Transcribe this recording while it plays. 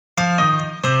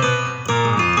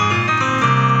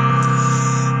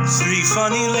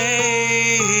funny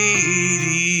ladies.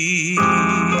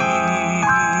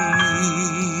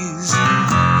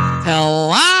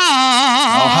 Hello.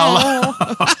 Oh,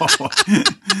 hello.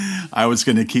 I was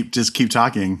going to keep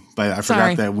talking, but I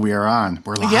forgot that we are on.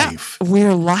 We're live. Yeah,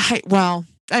 we're live. Well,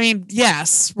 I mean,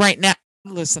 yes, right now.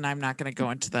 Listen, I'm not going to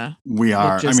go into the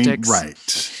logistics. Right.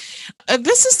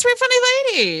 This is Three Funny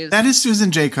Ladies. That is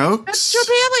Susan J. Cokes. That's Joe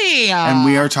Bailey. And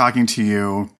we are talking to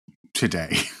you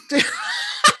today.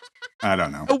 I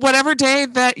don't know. Whatever day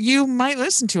that you might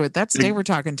listen to it, that's the day we're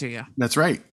talking to you. That's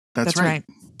right. That's right.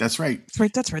 That's right.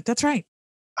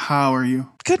 How are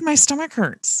you? Good. My stomach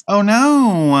hurts. Oh,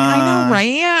 no. I know,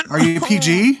 right? Are you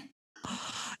PG?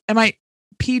 Am I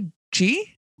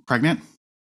PG? Pregnant?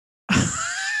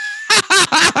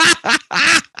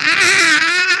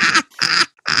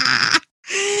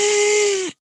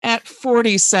 At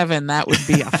 47, that would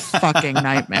be a fucking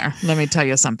nightmare. Let me tell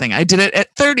you something. I did it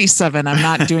at 37. I'm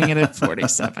not doing it at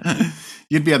 47.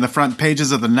 You'd be on the front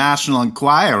pages of the National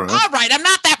Enquirer. All right, I'm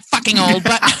not that fucking old,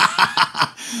 but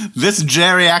this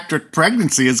geriatric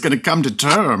pregnancy is going to come to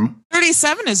term.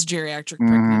 37 is geriatric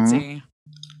pregnancy.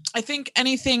 I think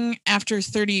anything after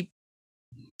 35.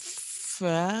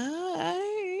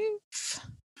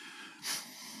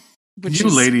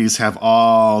 You ladies have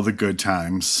all the good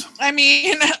times. I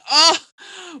mean,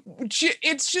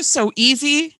 it's just so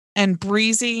easy and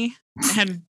breezy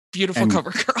and beautiful cover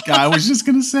girl. I was just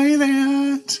going to say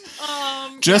that.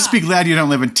 Be glad you don't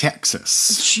live in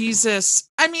Texas. Jesus.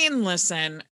 I mean,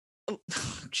 listen.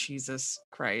 Jesus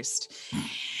Christ.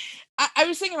 I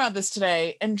was thinking about this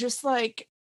today and just like,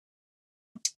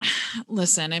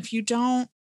 listen, if you don't,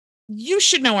 you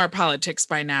should know our politics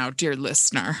by now, dear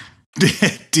listener.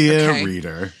 Dear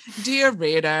reader.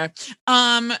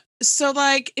 So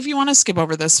like, if you want to skip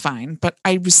over this, fine. But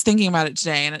I was thinking about it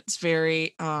today and it's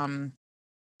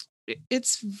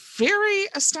very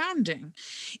astounding.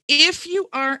 If you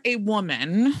are a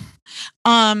woman,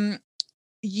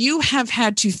 you have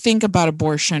had to think about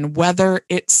abortion, whether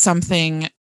it's something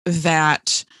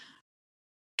that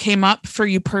came up for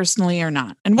you personally or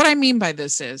not. And what I mean by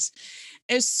this is,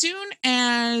 as soon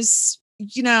as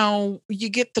you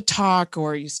get the talk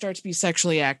or you start to be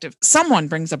sexually active, someone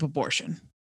brings up abortion.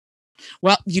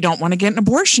 Well, you don't want to get an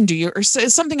abortion, do you? Or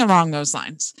something along those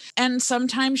lines. And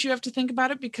sometimes you have to think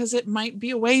about it because it might be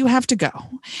a way you have to go.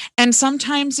 And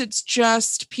sometimes it's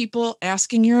just people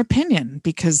asking your opinion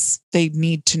because they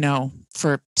need to know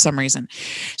for some reason.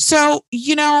 So,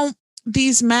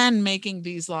 these men making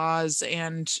these laws,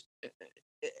 and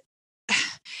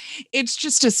it's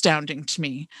just astounding to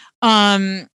me.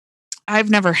 I've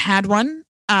never had one.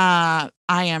 I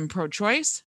am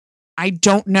pro-choice. I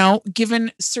don't know,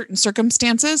 given certain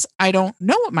circumstances, I don't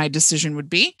know what my decision would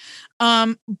be.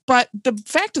 But the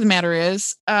fact of the matter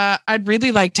is, I'd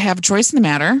really like to have a choice in the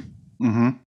matter. Mm-hmm.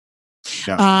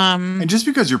 Yeah. And just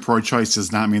because you're pro-choice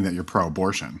does not mean that you're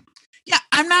pro-abortion. Yeah,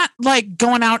 I'm not like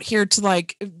going out here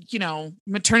to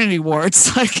maternity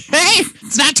wards. Like, hey,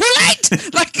 it's not too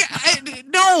late. Like,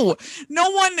 no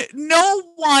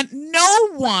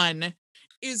one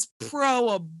is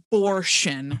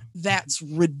pro-abortion. That's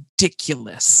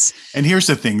ridiculous. And here's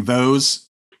the thing. Those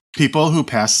people who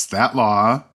pass that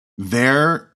law,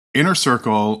 their inner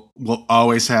circle will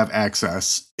always have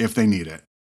access, if they need it,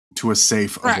 to a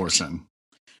safe abortion.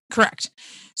 Correct.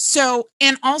 So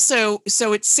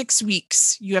it's 6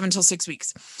 weeks. You have until 6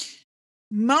 weeks.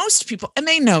 Most people, and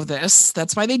they know this,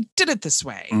 that's why they did it this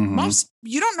way. Mm-hmm.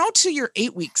 You don't know till you're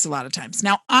 8 weeks a lot of times.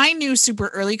 Now, I knew super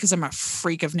early because I'm a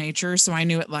freak of nature. So I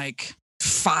knew at like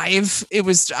 5,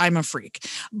 I'm a freak.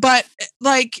 But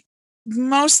like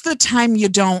most of the time you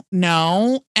don't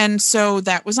know. And so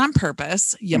that was on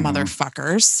purpose, you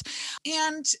motherfuckers.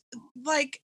 And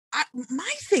like,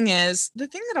 my thing is, the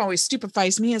thing that always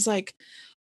stupefies me is like,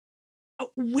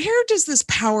 where does this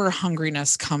power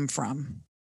hungriness come from?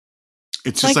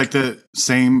 It's just like the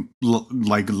same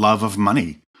love of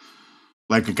money.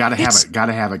 Like, gotta have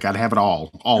it all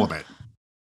of it.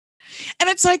 And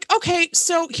it's like, okay,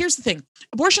 so here's the thing.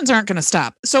 Abortions aren't going to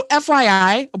stop. So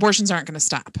FYI, abortions aren't going to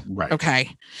stop. Right. Okay.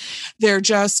 They're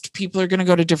just, people are going to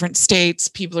go to different states.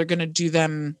 People are going to do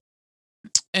them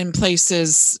in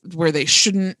places where they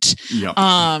shouldn't. Yep.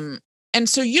 And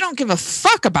so you don't give a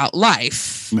fuck about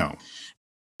life. No.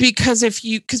 Because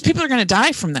people are going to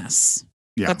die from this.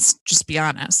 Yeah. Let's just be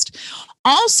honest.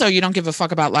 Also, you don't give a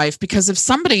fuck about life because if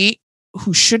somebody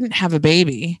who shouldn't have a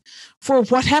baby for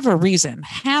whatever reason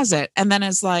has it and then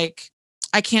is like,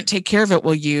 I can't take care of it,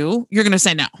 will you? You're going to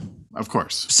say no. Of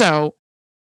course. So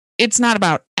it's not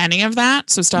about any of that.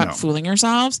 So stop fooling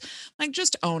yourselves. Like,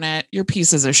 just own it. You're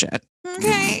pieces of shit.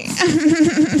 Okay.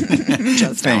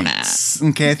 Just thanks.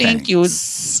 Okay, thank you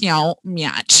so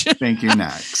much. Thank you.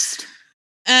 Next.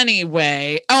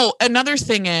 Anyway, another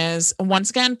thing is, once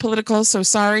again, political. So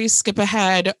sorry, skip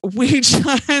ahead. One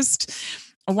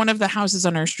of the houses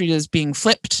on our street is being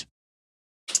flipped.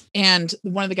 And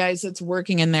one of the guys that's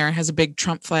working in there has a big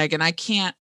Trump flag. And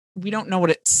we don't know what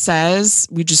it says.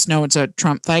 We just know it's a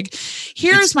Trump flag.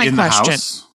 Here's my question.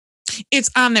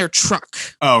 It's on their truck.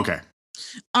 Oh, okay.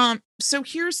 So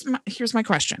here's my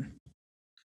question.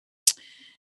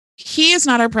 He is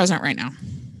not our president right now.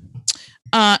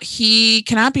 He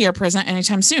cannot be our president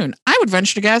anytime soon. I would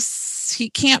venture to guess he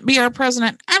can't be our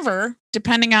president ever,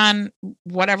 depending on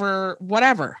whatever.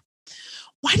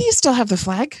 Why do you still have the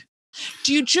flag?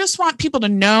 Do you just want people to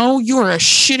know you're a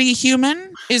shitty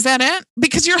human? Is that it?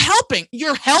 Because you're helping,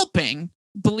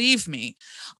 believe me.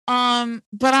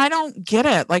 But I don't get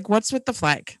it. Like, what's with the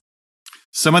flag?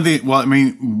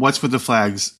 What's with the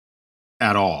flags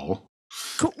at all?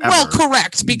 Well,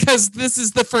 correct, because this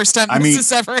is the first time this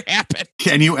has ever happened.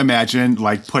 Can you imagine,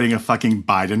 like, putting a fucking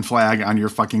Biden flag on your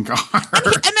fucking car?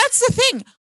 And that's the thing.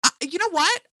 You know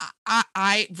what?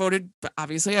 I voted for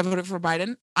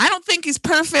Biden. I don't think he's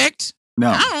perfect. No.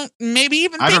 I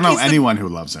don't know anyone who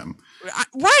loves him.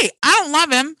 Right. I don't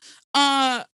love him.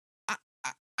 I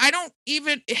don't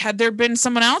even, had there been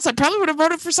someone else, I probably would have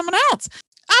voted for someone else.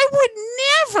 I would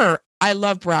never. I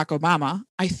love Barack Obama.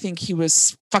 I think he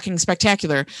was fucking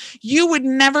spectacular. You would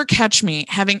never catch me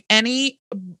having any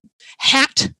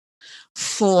hat,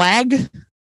 flag,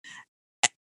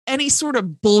 any sort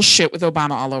of bullshit with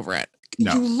Obama all over it.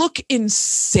 No. You look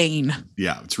insane.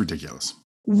 Yeah, it's ridiculous.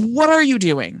 What are you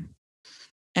doing?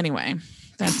 Anyway,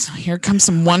 here comes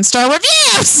some 1-star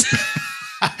reviews.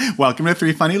 Welcome to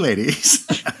Three Funny Ladies.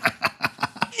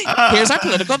 Here's our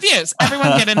political views.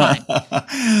 Everyone get in line.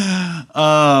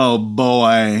 Oh,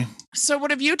 boy. So what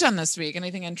have you done this week?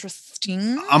 Anything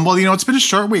interesting? Well, it's been a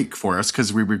short week for us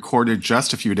because we recorded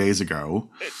just a few days ago.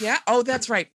 Yeah. Oh, that's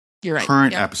right. You're right.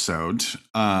 Current episode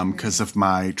because of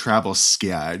my travel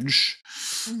schedule.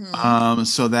 Mm-hmm.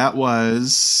 So that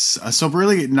was... so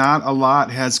really not a lot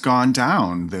has gone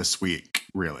down this week,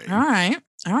 really. All right.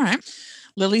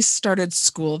 Lily started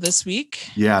school this week.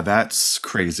 Yeah, that's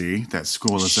crazy. That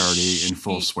school is already in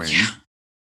full swing. Yeah.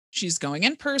 She's going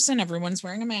in person. Everyone's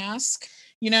wearing a mask.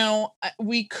 You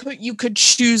could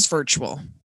choose virtual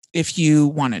if you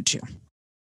wanted to.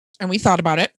 And we thought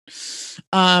about it.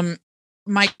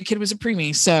 My kid was a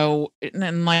preemie, so,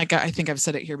 and like I think I've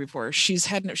said it here before, she's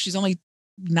only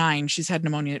 9. She's had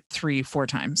pneumonia 3-4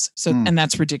 times. So, and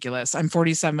that's ridiculous. I'm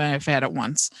 47. I've had it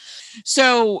once.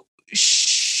 So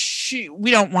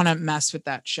we don't want to mess with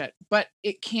that shit, but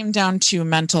it came down to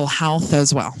mental health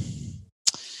as well.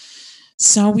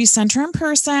 So we sent her in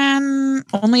person.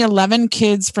 Only 11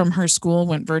 kids from her school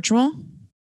went virtual.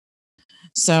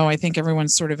 So I think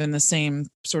everyone's sort of in the same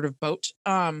sort of boat.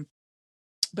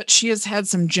 But she has had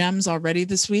some gems already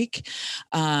this week.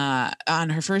 On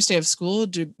her first day of school,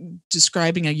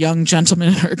 describing a young gentleman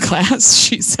in her class,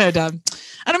 she said, I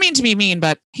don't mean to be mean,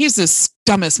 but he's the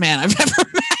dumbest man I've ever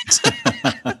met.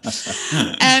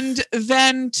 And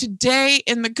then today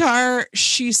in the car,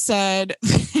 she said,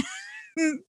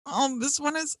 I love this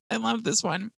one.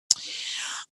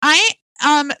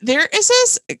 There is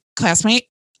this classmate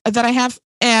that I have,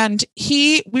 and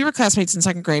we were classmates in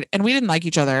 2nd grade, and we didn't like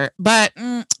each other, but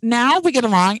now we get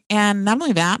along. And not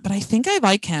only that, but I think I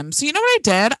like him. So you know what I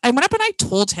did? I went up and I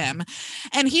told him,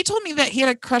 and he told me that he had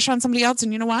a crush on somebody else.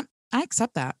 And you know what? I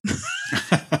accept that.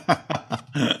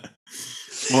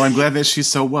 Well, I'm glad that she's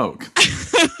so woke.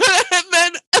 And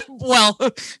then,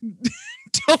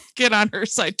 don't get on her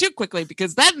side too quickly,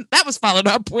 because then that was followed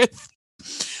up with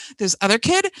this other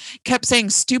kid kept saying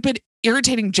stupid,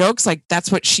 irritating jokes like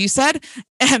that's what she said.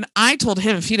 And I told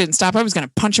him if he didn't stop, I was going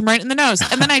to punch him right in the nose.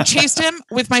 And then I chased him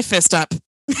with my fist up. And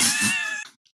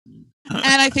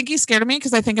I think he's scared of me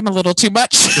because I think I'm a little too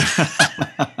much.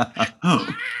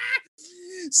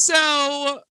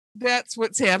 So that's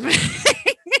what's happening.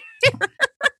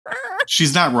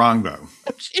 She's not wrong, though.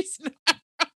 She's not.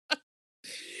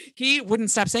 He wouldn't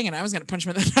stop saying it. I was going to punch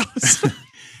him in the nose.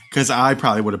 Because I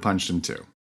probably would have punched him, too.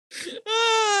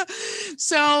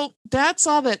 So that's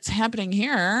all that's happening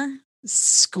here.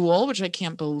 School, which I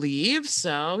can't believe.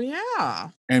 So,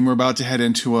 yeah. And we're about to head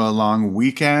into a long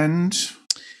weekend.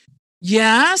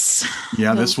 Yes.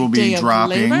 Yeah, this will be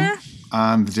dropping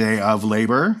on the day of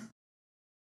Labor.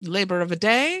 Labor of a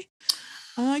day.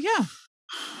 Yeah.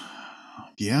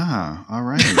 Yeah. All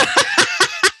right.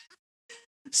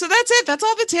 So that's it. That's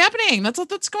all that's happening. That's all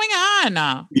that's going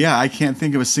on. Yeah, I can't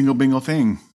think of a single bingle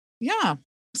thing. Yeah.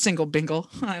 Single bingle.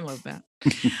 I love that.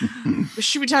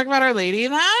 Should we talk about Our Lady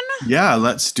then? Yeah,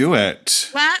 let's do it.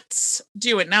 Let's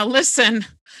do it. Now, listen.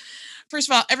 First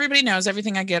of all, everybody knows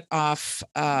everything I get off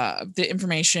the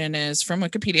information is from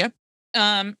Wikipedia.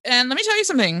 And let me tell you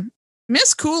something.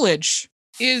 Miss Coolidge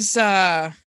is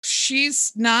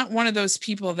she's not one of those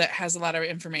people that has a lot of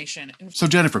information. So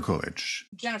Jennifer Coolidge.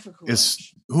 Jennifer Coolidge.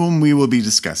 Is whom we will be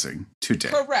discussing today.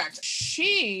 Correct.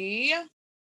 She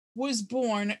was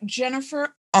born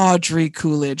Jennifer Audrey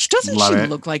Coolidge. Doesn't she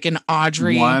look like an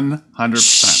Audrey? 100%.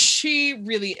 She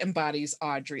really embodies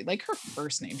Audrey. Like her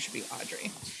first name should be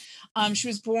Audrey. She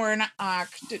was born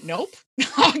August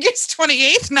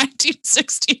 28th,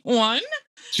 1961.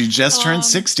 She just turned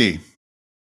 60.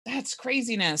 That's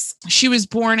craziness. She was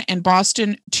born in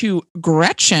Boston to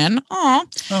Gretchen. Oh,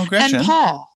 Gretchen. And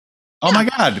Paul. Oh my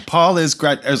God. Paul is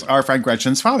our friend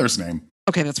Gretchen's father's name.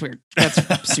 Okay, that's weird. That's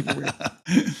super weird.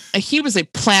 He was a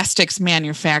plastics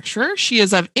manufacturer. She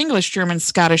is of English, German,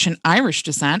 Scottish, and Irish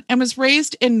descent and was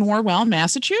raised in Norwell,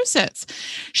 Massachusetts.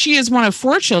 She is one of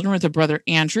 4 children with a brother,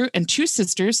 Andrew, and 2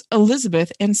 sisters,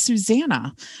 Elizabeth and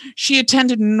Susanna. She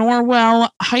attended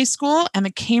Norwell High School and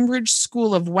the Cambridge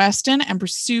School of Weston and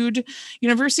pursued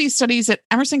university studies at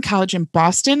Emerson College in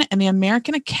Boston and the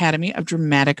American Academy of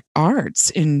Dramatic Arts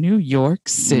in New York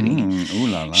City. Ooh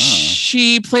la la.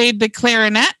 She played the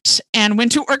clarinet and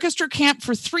went to orchestra camp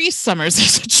for 3 summers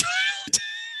as a child.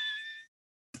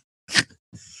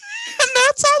 And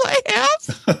that's all I have.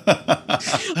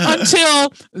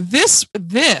 Until this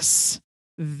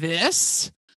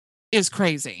is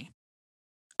crazy.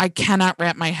 I cannot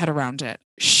wrap my head around it.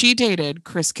 She dated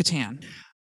Chris Kattan.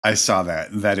 I saw that.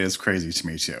 That is crazy to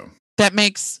me too. That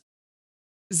makes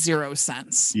 0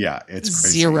 sense. Yeah, it's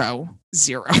crazy. Zero.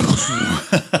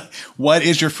 What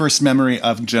is your first memory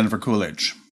of Jennifer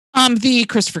Coolidge? The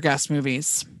Christopher Guest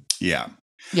movies. Yeah.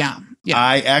 Yeah.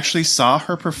 I actually saw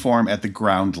her perform at the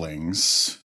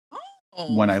Groundlings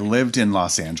when I lived in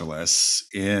Los Angeles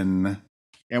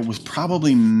it was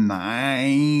probably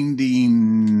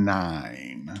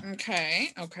 99.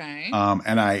 Okay.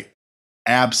 And I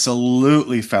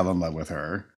absolutely fell in love with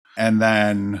her. And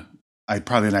then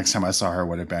probably the next time I saw her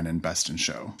would have been in Best in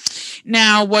Show.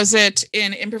 Now, was it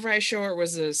an improvised show or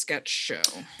was it a sketch show?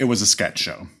 It was a sketch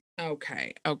show.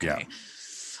 Okay. Yeah.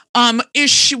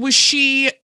 Was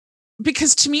she,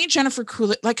 because to me, Jennifer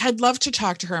Coolidge, like I'd love to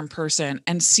talk to her in person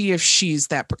and see if she's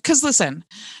that, because listen,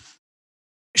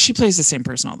 she plays the same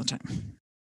person all the time.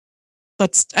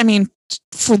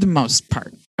 For the most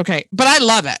part. Okay. But I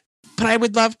love it. But I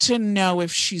would love to know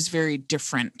if she's very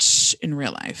different in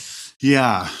real life.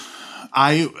 Yeah.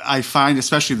 I find,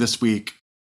 especially this week,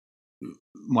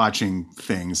 watching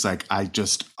things, like I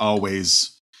just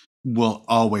will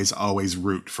always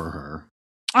root for her.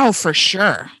 Oh, for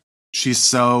sure. She's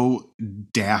so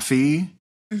daffy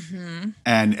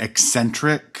and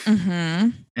eccentric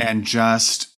and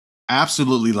just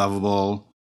absolutely lovable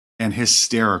and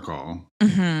hysterical.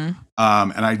 And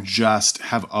I just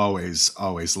have always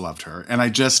loved her. And I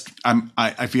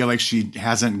feel like she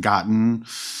hasn't gotten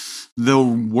the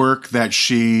work that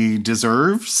she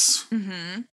deserves.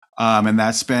 And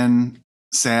that's been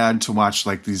sad to watch,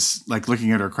 like these, like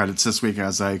looking at her credits this week, I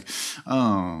was like,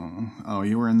 oh,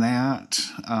 you were in that.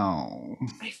 Oh,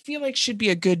 I feel like she'd be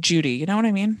a good Judy. You know what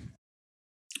I mean?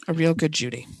 A real good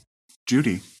Judy.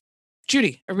 Judy,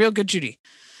 a real good Judy,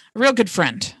 a real good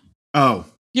friend. Oh,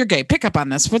 you're gay. Pick up on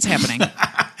this. What's happening?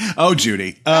 Judy.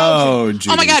 Judy. Oh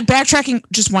my God. Backtracking.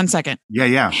 Just 1 second.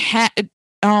 Yeah.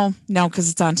 Oh no, because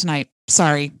it's on tonight.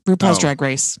 Sorry. RuPaul's Drag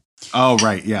Race. Oh,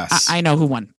 right. Yes. I know who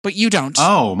won, but you don't.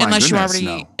 Oh, my unless goodness,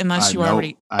 you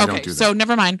already. I okay, don't do that. So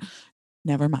never mind.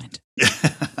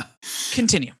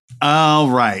 Continue. All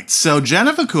right. So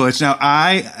Jennifer Coolidge. Now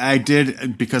I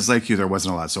did, because like you, there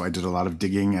wasn't a lot. So I did a lot of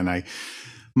digging, and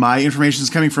my information is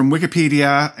coming from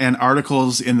Wikipedia and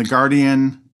articles in The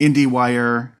Guardian,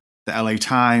 IndieWire, the LA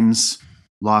Times,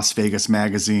 Las Vegas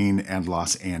Magazine, and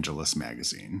Los Angeles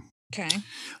Magazine. Okay.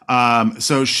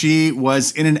 So she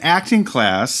was in an acting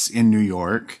class in New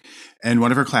York, and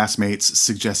one of her classmates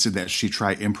suggested that she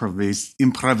try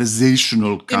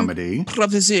improvisational comedy.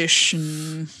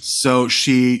 Improvisation. So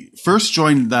she first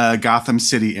joined the Gotham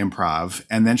City Improv,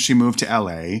 and then she moved to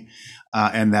LA,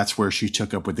 and that's where she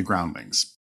took up with the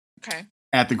Groundlings. Okay.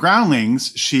 At the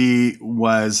Groundlings, she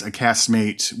was a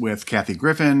castmate with Kathy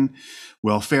Griffin,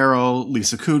 Will Ferrell,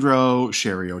 Lisa Kudrow,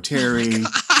 Sherry O'Terry,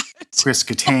 Chris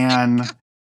Kattan,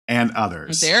 and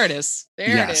others. There it is.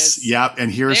 It is. Yep.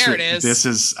 And this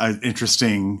is an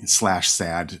interesting /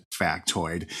 sad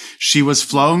factoid. She was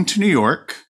flown to New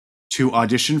York to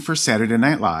audition for Saturday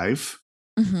Night Live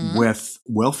with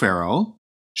Will Ferrell,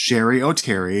 Sherry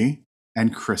O'Terry,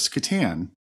 and Chris Kattan.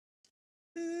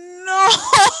 No.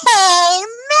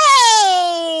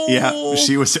 Yeah,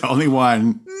 she was the only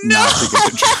one not to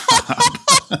get the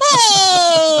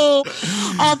job.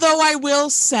 Although I will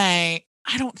say,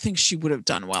 I don't think she would have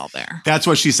done well there. That's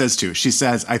what she says too. She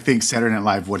says, I think Saturday Night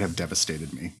Live would have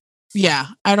devastated me. Yeah,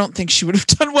 I don't think she would have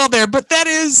done well there. But that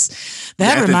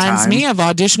reminds me of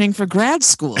auditioning for grad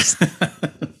schools.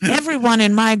 Everyone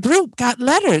in my group got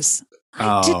letters.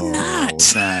 I did not.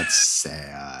 That's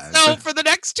sad. So for the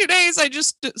next 2 days, I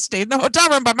just stayed in the hotel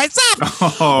room by myself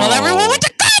while everyone went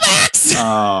to Comics.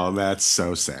 Oh, that's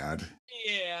so sad.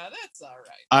 Yeah, that's all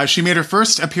right. She made her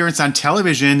first appearance on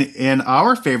television in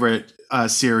our favorite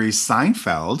series,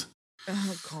 Seinfeld.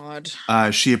 Oh, God.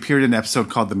 She appeared in an episode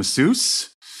called The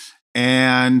Masseuse.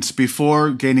 And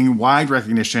before gaining wide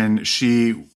recognition,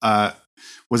 she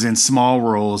was in small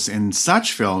roles in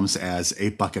such films as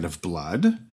A Bucket of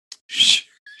Blood.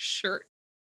 Sure.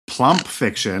 Plump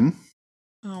Fiction.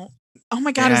 Oh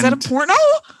my God, is that a porno?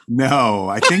 No,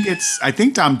 I think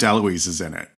Dom DeLuise is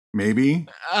in it. Maybe.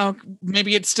 Oh,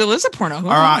 maybe it still is a porno.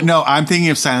 No, I'm thinking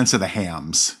of Silence of the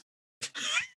Hams.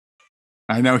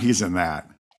 I know he's in that.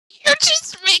 You're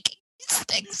just making these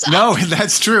things up. No,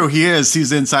 that's true. He is.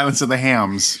 He's in Silence of the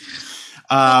Hams.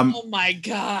 Oh my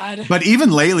God. But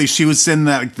even lately, she was in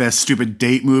the stupid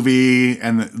date movie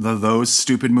and those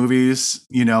stupid movies,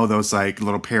 those like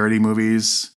little parody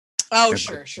movies. Oh,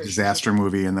 sure. Disaster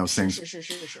movie and those things. Sure.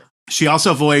 She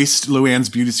also voiced Luann's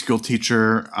beauty school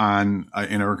teacher in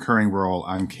a recurring role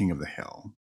on King of the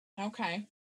Hill. Okay.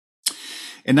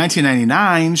 In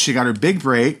 1999, she got her big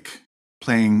break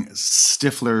playing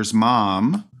Stifler's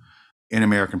mom in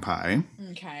American Pie.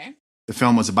 Okay. The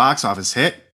film was a box office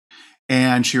hit.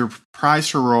 And she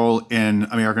reprised her role in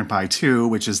American Pie 2,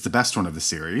 which is the best one of the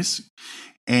series.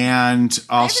 And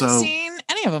also, I haven't seen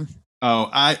any of them. Oh,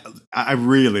 I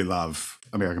really love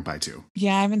American Pie 2.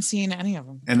 Yeah, I haven't seen any of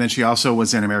them. And then she also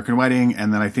was in American Wedding,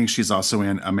 and then I think she's also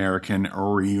in American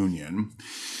Reunion.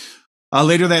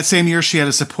 Later that same year, she had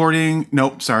a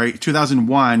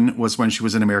 2001 was when she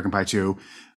was in American Pie 2.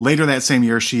 Later that same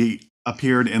year, she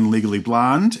appeared in Legally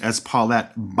Blonde as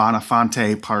Paulette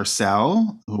Boniface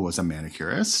Parcell, who was a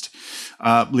manicurist.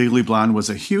 Legally Blonde was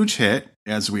a huge hit,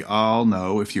 as we all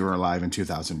know if you were alive in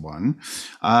 2001.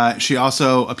 She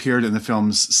also appeared in the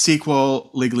film's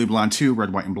sequel, Legally Blonde 2,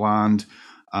 Red, White, and Blonde,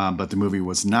 but the movie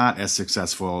was not as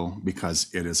successful because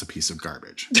it is a piece of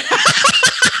garbage.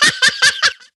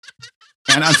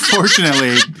 And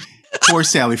unfortunately, poor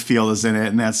Sally Field is in it,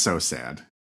 and that's so sad.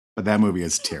 But that movie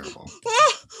is terrible.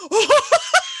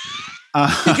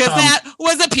 Because that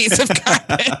was a piece of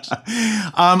garbage.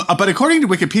 But according to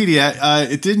Wikipedia,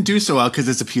 it didn't do so well because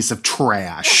it's a piece of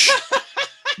trash.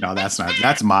 No, that's not.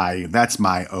 That's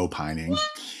my opining.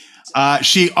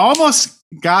 She almost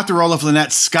got the role of Lynette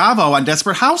Scavo on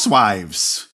Desperate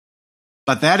Housewives,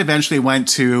 but that eventually went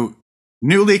to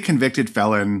newly convicted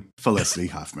felon Felicity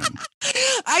Huffman.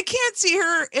 I can't see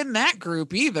her in that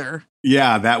group either.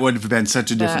 Yeah, that would have been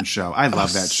such a different show. I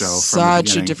love that show.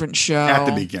 Such a different show. At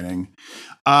the beginning.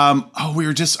 We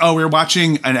were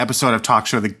watching an episode of Talk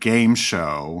Show, the game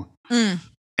show.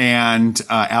 And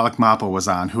Alec Mappa was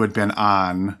on, who had been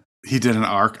on, he did an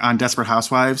arc on Desperate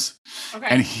Housewives. Okay.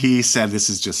 And he said, this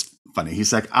is just funny.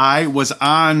 He's like, I was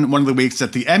on one of the weeks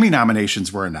that the Emmy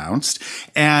nominations were announced,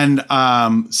 and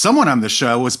someone on the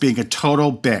show was being a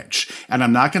total bitch. And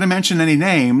I'm not going to mention any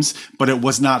names, but it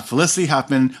was not Felicity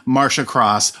Huffman, Marcia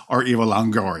Cross, or Eva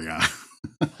Longoria.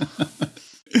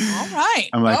 All right.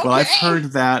 I'm like, well, I've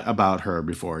heard that about her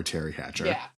before, Terry Hatcher.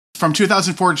 Yeah. From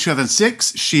 2004 to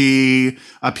 2006, she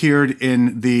appeared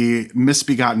in the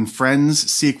Misbegotten Friends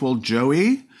sequel,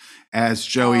 Joey, as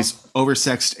Joey's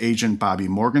oversexed agent, Bobby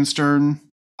Morgenstern,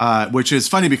 which is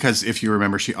funny because if you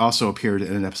remember, she also appeared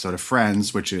in an episode of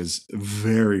Friends, which is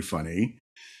very funny.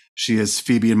 She is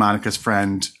Phoebe and Monica's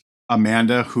friend,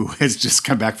 Amanda, who has just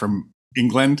come back from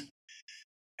England.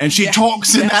 And she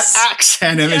talks in that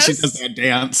accent, and then she does that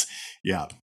dance. Yeah.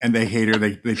 And they hate her.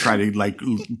 They try to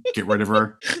get rid of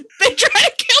her. They try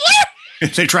to kill her?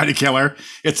 They try to kill her.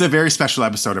 It's a very special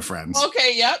episode of Friends.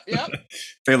 Okay, yep.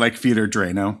 They feed her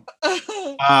Drano.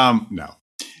 No.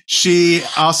 She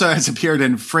also has appeared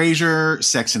in Frasier,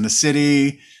 Sex and the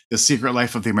City, The Secret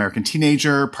Life of the American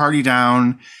Teenager, Party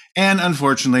Down, and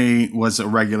unfortunately was a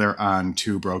regular on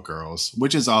Two Broke Girls,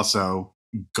 which is also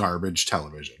garbage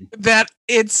television. That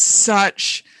it's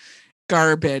such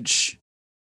garbage.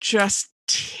 Just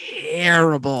terrible.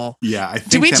 terrible. Yeah, I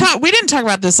think. Did we talk? We didn't talk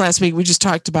about this last week. We just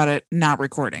talked about it not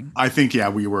recording. I think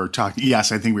we were talking.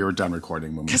 Yes, I think we were done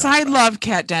recording when we. Because I love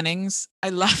Kat Dennings. I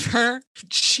love her.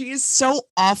 She's so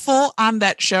awful on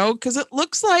that show because it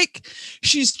looks like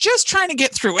she's just trying to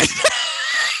get through it.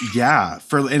 Yeah,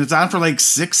 and it's on for like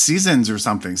 6 seasons or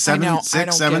something. 7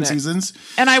 seasons.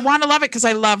 And I want to love it because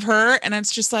I love her. And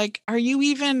it's just like, are you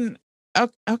even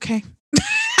okay?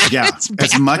 Yeah.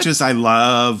 As much as I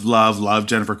love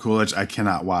Jennifer Coolidge, I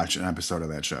cannot watch an episode of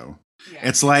that show. Yeah,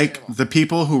 it's like terrible. The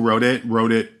people who wrote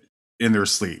it in their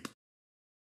sleep.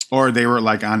 Or they were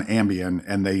like on Ambien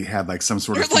and they had like some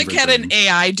sort of like had an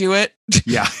AI do it.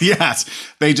 Yeah. Yes.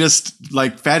 They just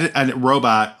like fed a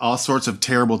robot all sorts of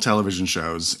terrible television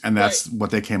shows. And that's what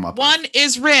they came up with. One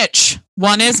is rich.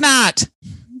 One is not.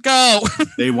 Go.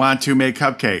 They want to make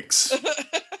cupcakes.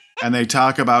 And they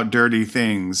talk about dirty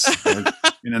things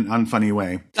in an unfunny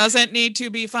way. Doesn't need to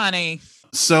be funny.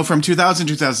 So from 2000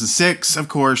 to 2006, of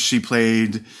course, she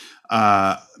played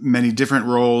many different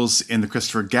roles in the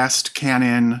Christopher Guest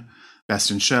canon,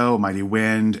 Best in Show, Mighty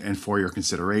Wind, and For Your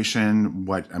Consideration,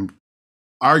 what I'm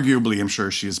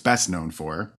sure she is best known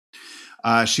for.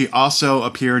 She also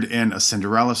appeared in A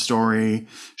Cinderella Story.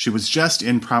 She was just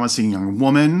in Promising Young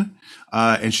Woman.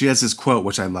 And she has this quote,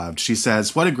 which I loved. She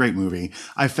says, "What a great movie.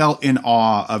 I felt in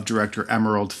awe of director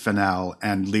Emerald Fennell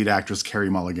and lead actress Carey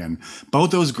Mulligan.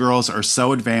 Both those girls are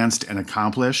so advanced and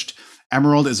accomplished.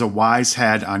 Emerald is a wise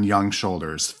head on young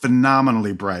shoulders,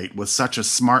 phenomenally bright, with such a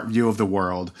smart view of the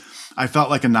world. I felt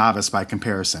like a novice by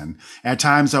comparison. At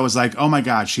times I was like, oh my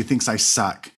God, she thinks I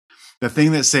suck. The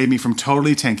thing that saved me from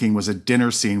totally tanking was a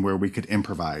dinner scene where we could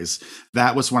improvise.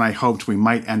 That was when I hoped we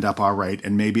might end up all right,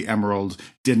 and maybe Emerald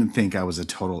didn't think I was a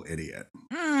total idiot."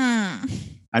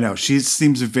 I know, she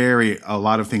seems a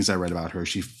lot of things I read about her,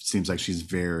 she seems like she's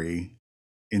very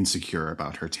insecure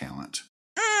about her talent.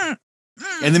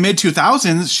 In the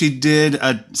mid-2000s, she did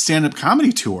a stand-up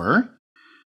comedy tour,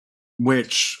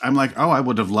 which I'm like, oh, I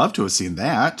would have loved to have seen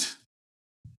that.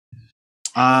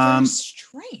 Very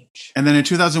strange. And then in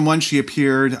 2001, she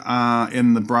appeared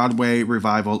in the Broadway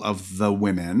revival of The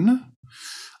Women.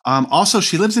 Also,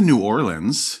 she lives in New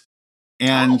Orleans.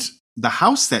 And the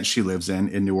house that she lives in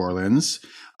New Orleans,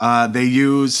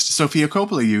 Sofia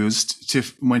Coppola used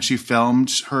when she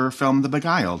filmed her film The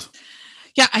Beguiled.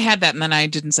 Yeah, I had that, and then I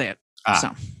didn't say it.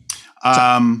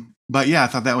 But yeah, I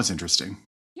thought that was interesting.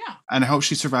 Yeah. And I hope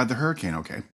she survived the hurricane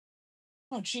okay.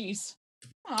 Oh, jeez.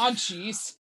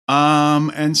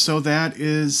 And so that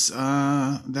is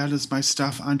my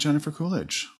stuff on Jennifer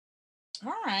Coolidge.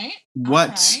 All right.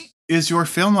 What is your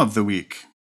film of the week?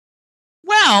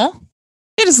 Well,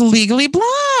 it is Legally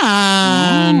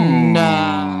Blonde.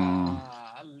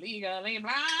 Legally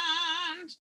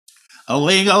Blonde.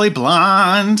 Legally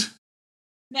Blonde.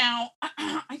 Now,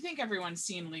 I think everyone's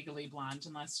seen Legally Blonde,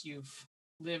 unless you've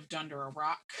lived under a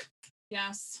rock.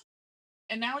 Yes.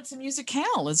 And now it's a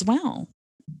musicale as well.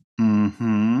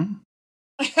 Mm-hmm.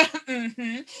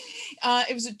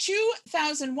 It was a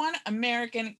 2001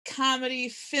 American comedy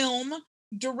film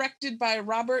directed by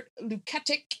Robert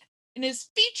Luketic in his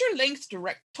feature-length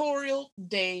directorial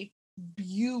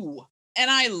debut. And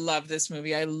I love this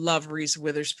movie. I love Reese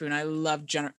Witherspoon. I love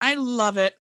Jennifer. I love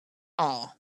it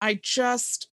all. I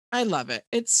love it.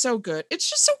 It's so good. It's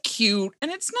just so cute. And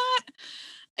it's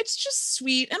just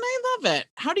sweet. And I love it.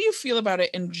 How do you feel about it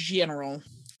in general?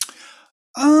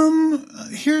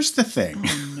 Here's the thing.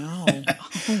 Oh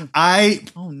no.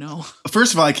 Oh no.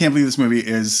 First of all, I can't believe this movie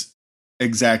is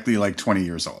exactly like 20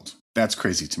 years old. That's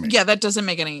crazy to me. Yeah, that doesn't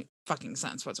make any fucking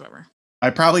sense whatsoever. I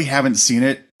probably haven't seen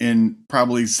it in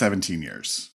probably 17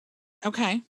 years.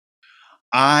 Okay.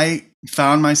 I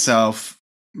found myself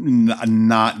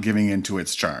not giving into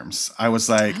its charms. I was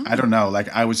like, I don't know. Like,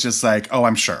 I was just like, oh,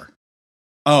 I'm sure.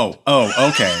 Oh,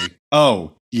 okay.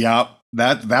 Oh, yep.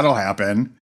 That'll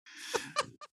happen.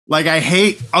 Like,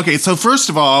 okay, so first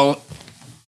of all,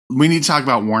 we need to talk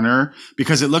about Warner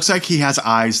because it looks like he has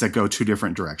eyes that go 2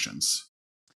 different directions.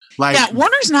 Like, yeah,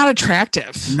 Warner's not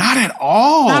attractive. Not at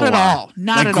all. Not at all.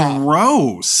 Not at all.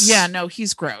 Gross. Yeah, no,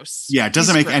 he's gross. Yeah, it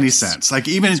doesn't make any sense. Like,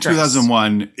 even in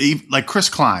 2001, like Chris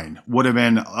Klein would have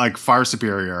been like far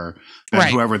superior than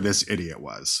whoever this idiot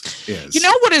is. You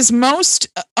know what is most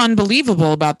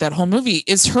unbelievable about that whole movie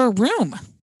is her room.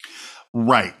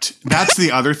 Right. That's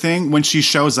the other thing. When she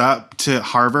shows up to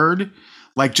Harvard,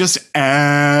 like just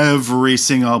every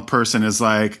single person is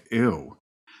like, ew,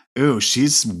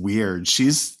 she's weird.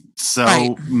 She's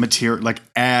so material, like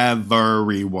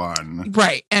everyone.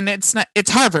 Right. And it's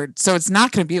Harvard, so it's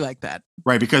not going to be like that.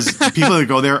 Right. Because people that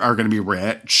go there are going to be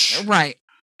rich. Right.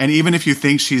 And even if you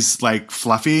think she's like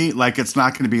fluffy, like it's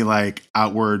not going to be like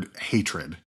outward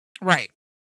hatred. Right.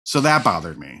 So that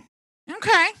bothered me.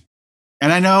 Okay.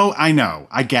 And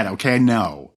I get it. Okay, I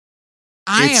know.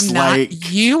 I am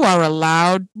not. You are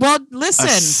allowed. Well, listen. A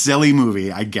silly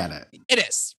movie. I get it. It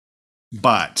is.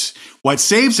 But what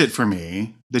saves it for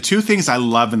me, the two things I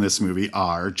love in this movie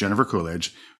are Jennifer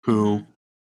Coolidge, who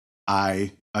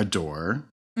I adore.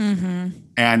 Mm-hmm.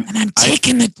 And I'm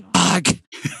taking the dog.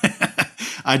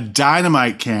 A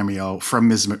dynamite cameo from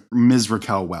Ms.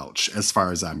 Raquel Welch, as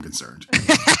far as I'm concerned.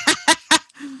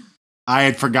 I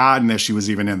had forgotten that she was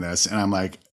even in this, and I'm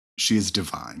like, she is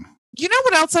divine. You know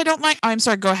what else I don't like? Oh, I'm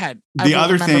sorry, go ahead. The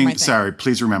other thing, sorry,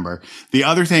 please remember. The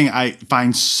other thing I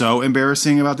find so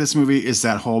embarrassing about this movie is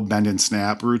that whole bend and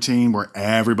snap routine where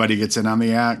everybody gets in on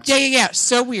the act. Yeah.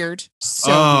 So weird.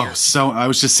 Weird. So I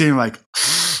was just saying like,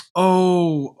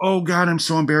 oh God, I'm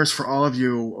so embarrassed for all of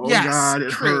you. Oh yes, God,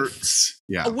 it hurts.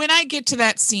 Yeah. When I get to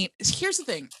that scene, here's the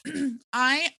thing.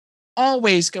 I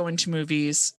always go into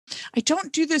movies. I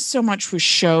don't do this so much with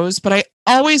shows, but I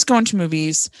always go into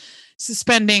movies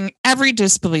suspending every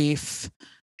disbelief,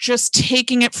 just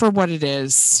taking it for what it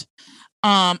is.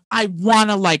 I want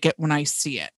to like it when I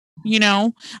see it, you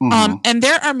know? Mm-hmm. And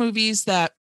there are movies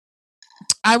that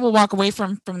I will walk away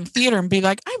from the theater and be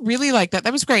like, I really like that.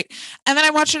 That was great. And then I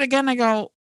watch it again and I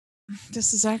go,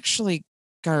 this is actually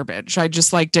garbage. I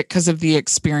just liked it because of the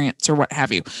experience or what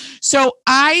have you. So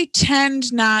I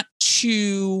tend not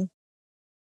to,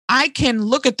 I can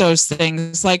look at those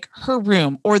things like Her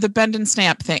Room or the bend and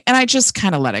snap thing, and I just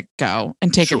kind of let it go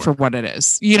and take it for what it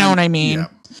is. You know what I mean?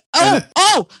 Yeah.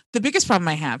 The biggest problem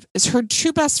I have is her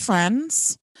two best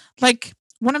friends. Like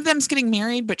one of them's getting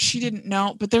married, but she didn't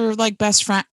know, but they were like best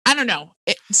friend. I don't know.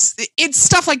 It's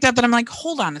stuff like that I'm like,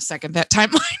 hold on a second. That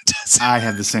timeline doesn't. I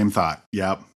had the same thought.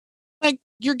 Yep. Like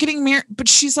you're getting married, but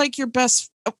she's like your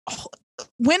best.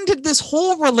 When did this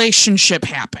whole relationship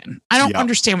happen? I don't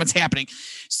understand what's happening.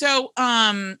 So,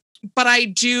 but I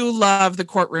do love the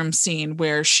courtroom scene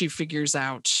where she figures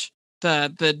out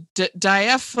the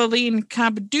diethylene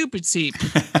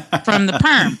carbodupaceep from the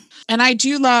perm. And I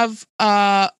do love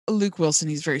Luke Wilson.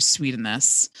 He's very sweet in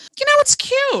this. You know, it's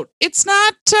cute. It's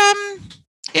not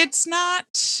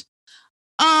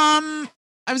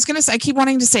I was going to say, I keep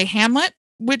wanting to say Hamlet,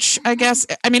 which I guess,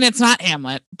 I mean, it's not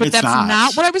Hamlet, but that's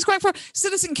not what I was going for.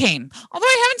 Citizen Kane. Although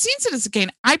I haven't seen Citizen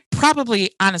Kane, I probably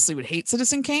honestly would hate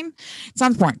Citizen Kane. It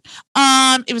sounds boring.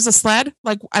 It was a sled.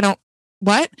 Like,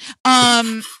 what?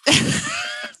 I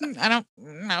don't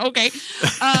know. Okay.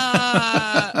 But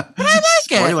I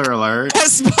like Spoiler alert.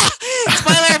 Spoiler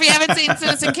if you haven't seen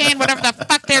Citizen Kane, whatever the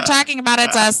fuck they're talking about,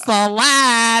 it's a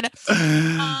sled. But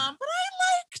I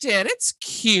liked it. It's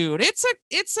cute.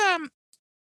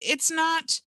 It's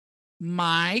not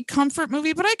my comfort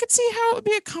movie, but I could see how it would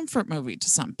be a comfort movie to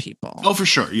some people. Oh, for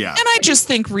sure. Yeah. And I just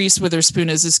think Reese Witherspoon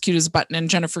is as cute as a button, and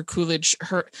Jennifer Coolidge,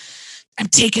 I'm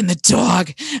taking the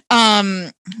dog.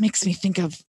 Makes me think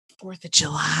of 4th of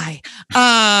July.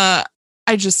 I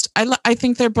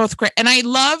think they're both great. And I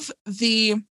love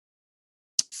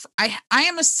I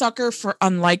am a sucker for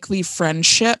unlikely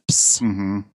friendships.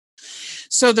 Mm-hmm.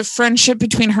 So the friendship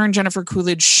between her and Jennifer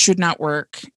Coolidge should not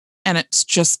work. And it's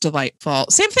just delightful.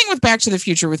 Same thing with Back to the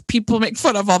Future, with people make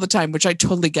fun of all the time, which I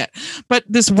totally get. But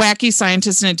this wacky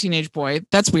scientist and a teenage boy,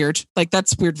 that's weird. Like,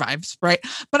 that's weird vibes, right?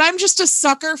 But I'm just a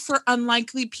sucker for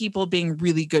unlikely people being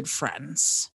really good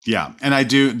friends. Yeah. And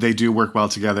they do work well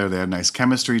together. They have nice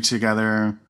chemistry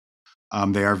together.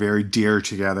 They are very dear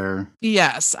together.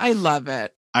 Yes, I love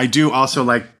it. I do also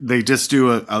like, they just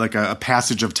do a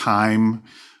passage of time.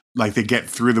 Like they get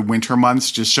through the winter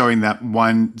months, just showing that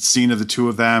one scene of the two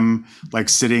of them, like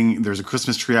sitting, there's a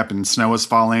Christmas tree up and snow is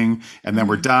falling, and then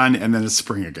we're done, and then it's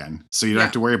spring again. So you don't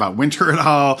have to worry about winter at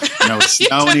all. No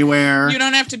snow anywhere. You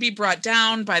don't have to be brought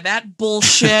down by that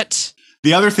bullshit.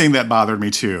 The other thing that bothered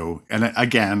me too, and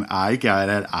again, I get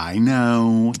it, I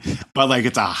know, but like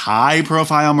it's a high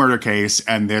profile murder case,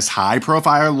 and this high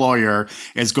profile lawyer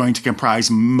is going to comprise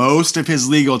most of his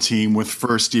legal team with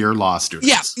first year law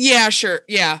students. Yeah, sure.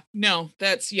 Yeah. No,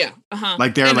 that's, Uh-huh.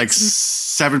 Like there are like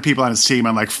 7 people on his team,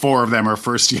 and like 4 of them are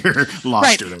first year law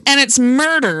students. And it's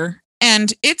murder.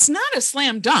 And it's not a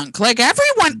slam dunk. Like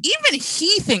everyone, even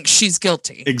he thinks she's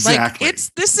guilty. Exactly. Like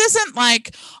this isn't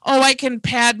like, oh, I can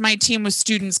pad my team with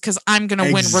students because I'm going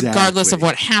to win regardless of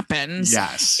what happens.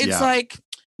 Yes. It's like,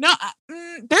 no,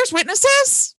 there's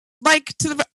witnesses. Like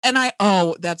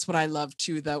that's what I love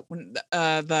too. When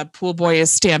the pool boy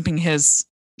is stamping his.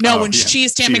 No,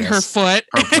 she's stamping her foot.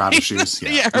 Her Prada shoes.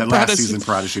 Yeah, her last season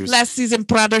Prada shoes. Last season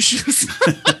Prada shoes.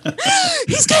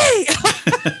 He's gay.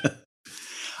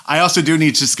 I also do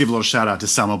need to just give a little shout out to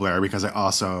Selma Blair because I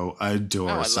also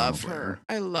adore Selma Blair. Her.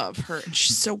 I love her. And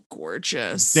she's so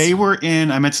gorgeous. They were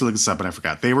in, I meant to look this up, but I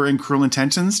forgot. They were in Cruel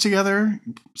Intentions together.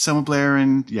 Selma Blair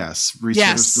and Reese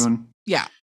Witherspoon. Yeah.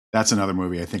 That's another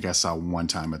movie I think I saw one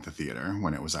time at the theater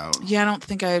when it was out. Yeah, I don't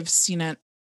think I've seen it.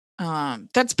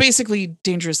 That's basically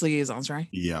Dangerous Liaisons, right?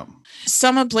 Yeah.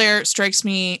 Selma Blair strikes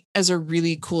me as a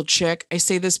really cool chick. I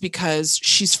say this because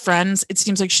she's friends. It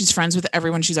seems like she's friends with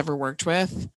everyone she's ever worked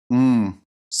with.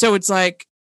 So it's like,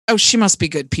 oh, she must be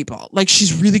good people. Like,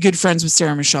 she's really good friends with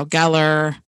Sarah Michelle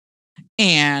Gellar.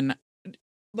 And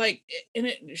like,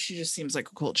 she just seems like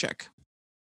a cool chick.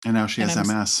 And now she has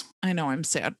MS. I know. I'm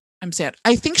sad.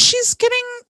 I think she's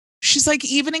like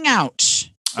evening out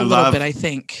a little bit, I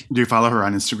think. Do you follow her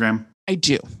on Instagram? I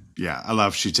do. Yeah, I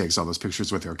love she takes all those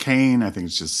pictures with her cane. I think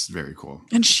it's just very cool.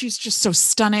 And she's just so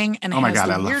stunning and has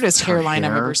the weirdest hairline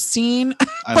I've ever seen.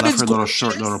 I love her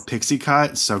little pixie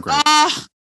cut. So great. Oh,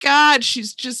 God,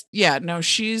 she's just,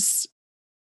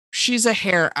 she's a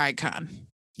hair icon.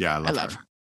 Yeah, I love her.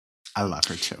 I love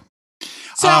her too.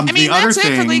 So, that's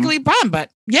it for Legally Blonde, but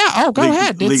go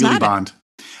ahead. It's Legally Blonde.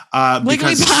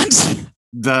 Legally Blonde.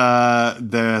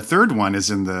 The third one is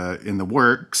in the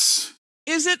works.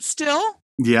 Is it still?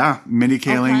 Yeah, Mindy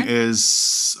Kaling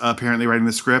is apparently writing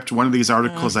the script. One of these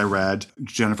articles I read,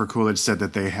 Jennifer Coolidge said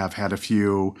that they have had a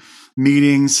few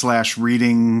meetings /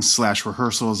 readings /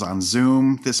 rehearsals on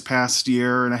Zoom this past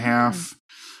year and a half.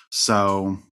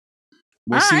 So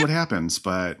we'll see what happens,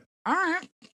 but all right,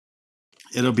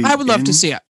 it'll be. I would love to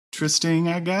see it. Interesting,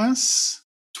 I guess.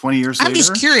 20 years later. I'm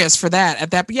just curious for that.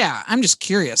 I'm just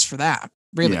curious for that.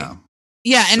 Really.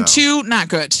 Yeah, and 2, not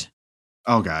good.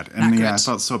 Oh God, and I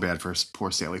felt so bad for poor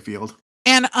Sally Field.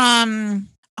 And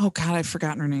oh God, I've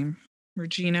forgotten her name.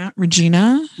 Regina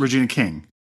King.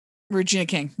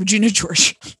 Regina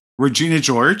George. Regina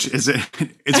George? Is it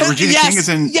Regina King is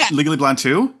in Legally Blonde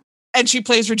 2? And she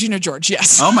plays Regina George,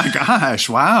 yes. Oh my gosh,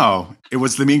 wow. It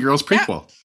was the Mean Girls prequel.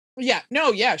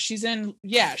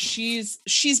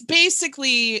 She's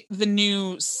basically the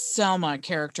new Selma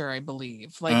character, I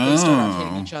believe. Like they start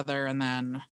hitting each other and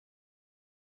then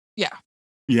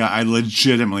Yeah, I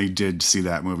legitimately did see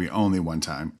that movie only one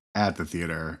time at the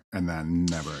theater and then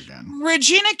never again.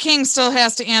 Regina King still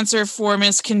has to answer for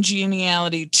Miss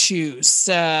Congeniality too.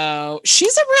 So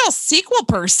she's a real sequel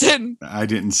person. I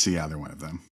didn't see either one of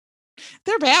them.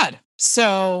 They're bad.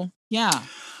 So, yeah.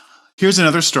 Here's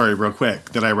another story real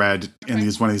quick that I read in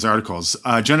one of these articles.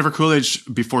 Jennifer Coolidge,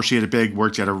 before she had it big,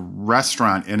 worked at a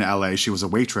restaurant in LA. She was a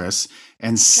waitress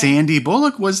and Sandy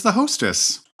Bullock was the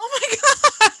hostess. Oh my God.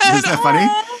 Isn't that funny?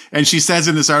 And she says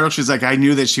in this article, she's like, I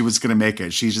knew that she was going to make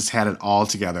it. She just had it all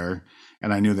together.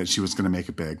 And I knew that she was going to make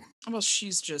it big. Well,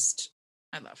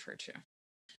 I love her too.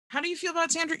 How do you feel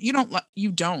about Sandra? You don't.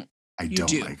 I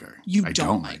don't like her. I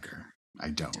don't like her. I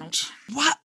don't.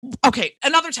 What? Okay,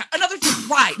 another time.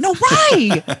 Why? No,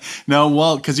 why? No,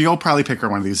 well, because you'll probably pick her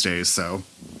one of these days. So,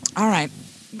 all right,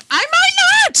 I might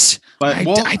not. But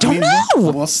I don't know.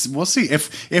 We'll see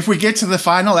if we get to the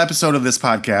final episode of this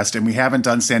podcast and we haven't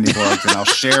done Sandy Bullock, then I'll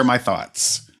share my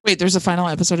thoughts. Wait, there's a final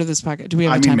episode of this podcast. Do we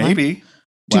have? Maybe.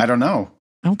 Well, I don't know.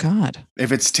 Oh God!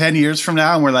 If it's 10 years from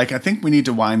now and we're like, I think we need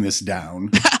to wind this down.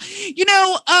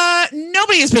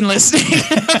 Nobody has been listening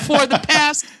for the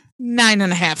past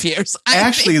 9.5 years.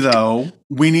 Actually, though,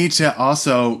 we need to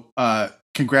also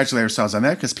congratulate ourselves on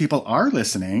that because people are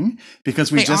listening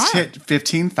because we just hit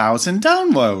 15,000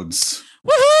 downloads.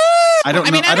 Woohoo! I don't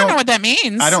know what that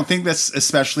means. I don't think that's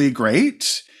especially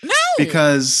great. No,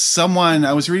 because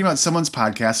I was reading about someone's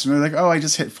podcast and they're like, "Oh, I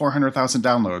just hit 400,000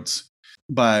 downloads."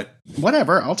 But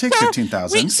whatever, I'll take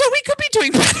 15,000. So we could be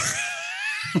doing better.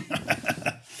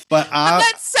 But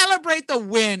let's celebrate the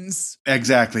wins.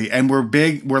 Exactly. And we're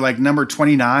big. We're like number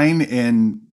 29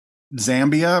 in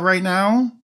Zambia right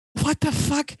now. What the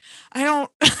fuck? I don't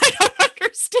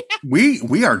understand.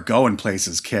 We are going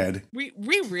places, kid. We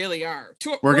really are.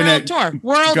 We're going to tour.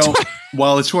 World tour.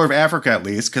 Well, a tour of Africa at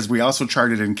least, because we also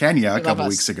charted in Kenya a couple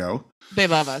weeks ago. They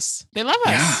love us.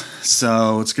 Yeah.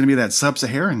 So it's going to be that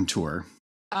sub-Saharan tour.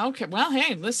 Okay. Well,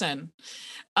 hey, listen.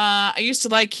 I used to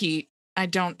like heat. I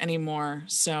don't anymore.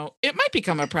 So it might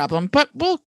become a problem, but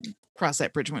we'll cross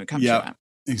that bridge when it comes to it.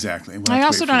 Exactly. I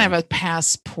also don't have a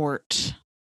passport.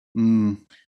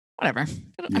 Whatever.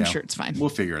 I'm sure it's fine. We'll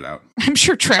figure it out. I'm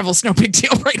sure travel's no big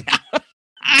deal right now.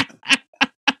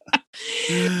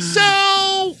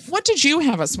 So what did you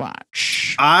have us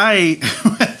watch?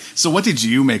 So what did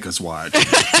you make us watch?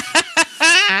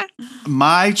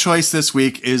 My choice this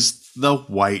week is The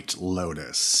White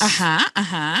Lotus.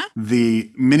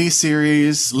 The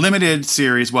limited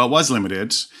series. Well, it was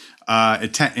limited.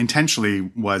 It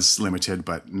intentionally was limited,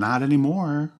 but not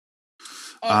anymore.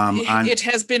 It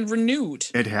has been renewed.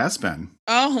 It has been.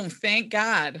 Oh, thank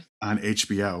God. On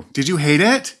HBO. Did you hate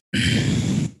it?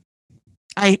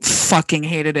 I fucking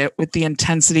hated it with the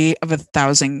intensity of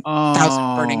 1,000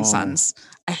 burning suns.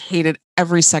 I hated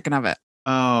every second of it.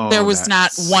 Oh, there was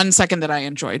not 1 second that I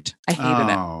enjoyed. I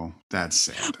hated it. Oh, that's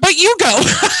sad. But you go.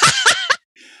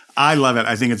 I love it.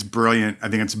 I think it's brilliant.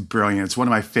 It's one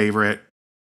of my favorite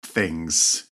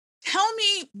things. Tell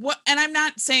me what, and I'm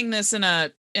not saying this in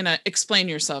a explain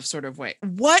yourself sort of way.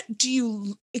 What do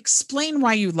you explain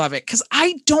why you love it? Because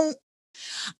I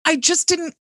just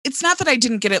didn't. It's not that I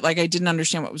didn't get it, like I didn't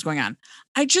understand what was going on.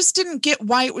 I just didn't get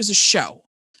why it was a show.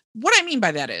 What I mean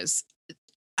by that is,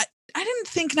 I didn't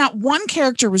think not one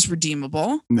character was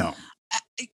redeemable. No.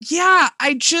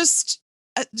 I just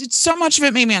so much of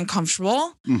it made me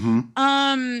uncomfortable. Mm-hmm.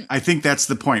 I think that's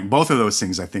the point. Both of those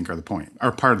things, I think,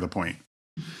 are part of the point.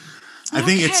 I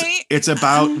think it's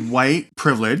about white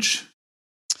privilege.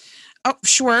 Oh,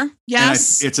 sure.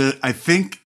 Yes. I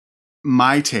think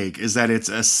my take is that it's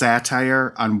a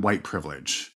satire on white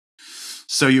privilege.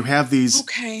 So you have these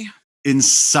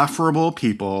insufferable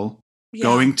people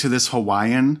going to this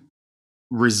Hawaiian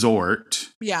resort.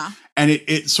 Yeah. And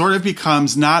it sort of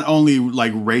becomes not only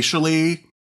like racially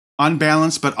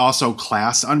unbalanced, but also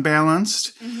class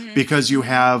unbalanced, because you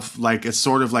have like, it's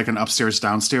sort of like an upstairs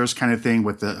downstairs kind of thing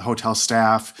with the hotel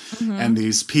staff and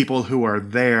these people who are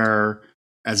there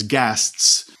as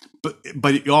guests.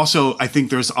 But also, I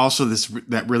think there's also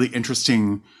that really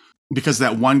interesting, because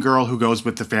that one girl who goes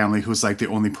with the family, who's like the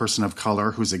only person of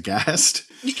color who's a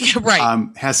guest, right,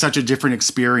 has such a different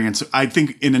experience. I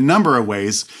think in a number of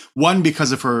ways. One,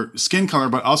 because of her skin color,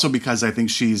 but also because I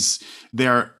think she's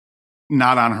there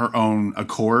not on her own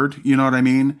accord. You know what I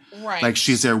mean? Right. Like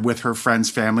she's there with her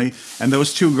friend's family, and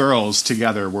those two girls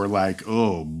together were like,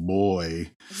 oh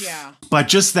boy. Yeah. But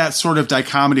just that sort of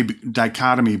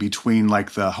dichotomy between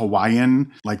like the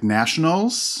Hawaiian like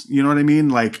nationals, you know what I mean?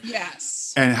 Like,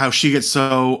 yes. And how she gets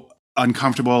so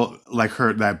uncomfortable, like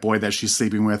that boy that she's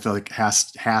sleeping with, like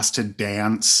has to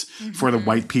dance for the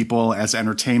white people as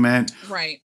entertainment.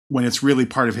 Right. When it's really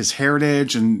part of his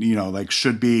heritage and, you know, like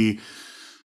should be,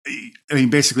 I mean,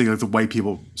 basically like the white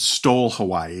people stole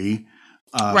Hawaii.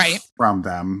 From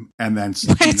them, and then it's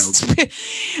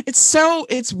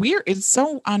weird. It's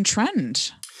so on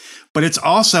trend. But it's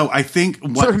also, I think,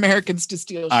 for Americans to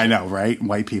steal shit. I know, right?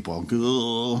 White people.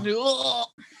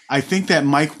 I think that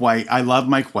Mike White, I love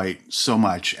Mike White so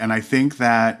much, and I think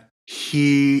that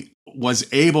he was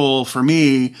able, for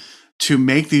me, to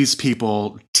make these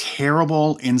people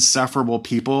terrible, insufferable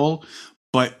people,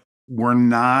 but were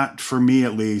not, for me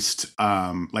at least,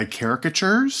 like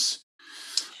caricatures.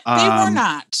 They were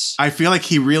not. I feel like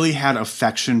he really had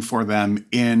affection for them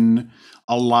in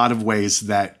a lot of ways.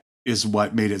 That is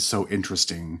what made it so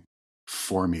interesting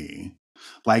for me.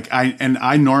 Like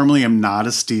I normally am not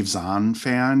a Steve Zahn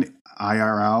fan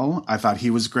IRL. I thought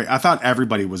he was great. I thought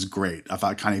everybody was great. I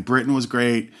thought Connie Britton was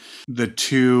great. The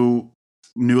two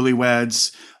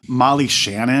newlyweds, Molly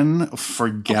Shannon,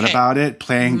 forget about it,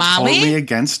 playing Molly totally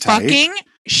against type. Fucking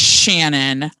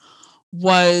Shannon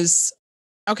was...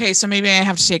 Okay, so maybe I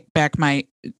have to take back my...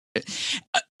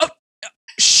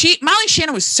 Molly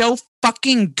Shannon was so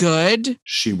fucking good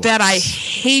that I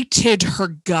hated her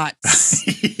guts.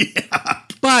 Yeah.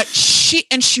 But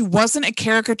she wasn't a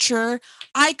caricature.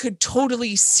 I could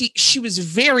totally see she was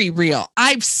very real.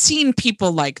 I've seen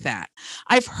people like that.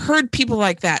 I've heard people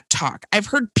like that talk. I've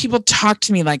heard people talk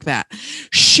to me like that.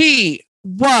 She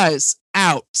was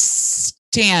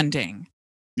outstanding.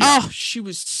 Yeah. Oh, she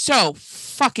was so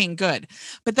fucking good.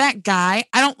 But that guy,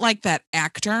 I don't like that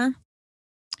actor.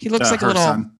 He looks like a little...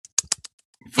 Son.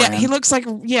 Yeah, he looks like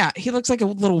a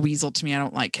little weasel to me. I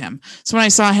don't like him. So when I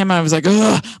saw him, I was like,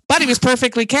 ugh. But he was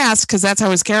perfectly cast because that's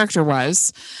how his character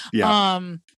was. Yeah.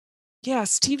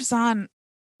 Steve Zahn,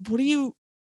 what do you...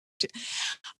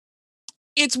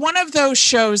 It's one of those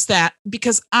shows that,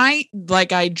 because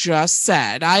like I just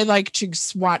said, I like to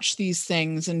watch these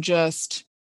things and just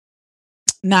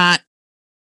not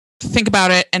think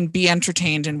about it and be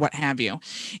entertained and what have you.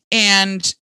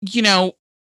 And, you know,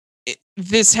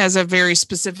 this has a very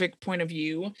specific point of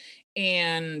view,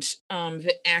 and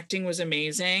the acting was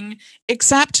amazing,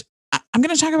 except I'm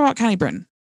going to talk about Connie Britton,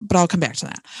 but I'll come back to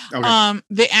that. Okay.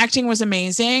 The acting was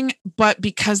amazing, but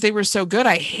because they were so good,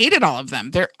 I hated all of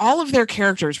them. All of their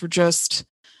characters were just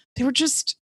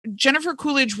Jennifer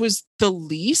Coolidge was the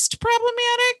least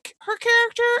problematic, her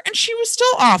character, and she was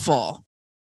still awful.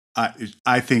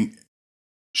 I think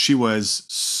She was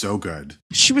so good.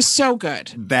 She was so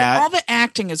good. All the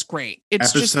acting is great.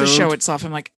 It's just the show itself.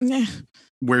 I'm like,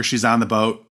 where she's on the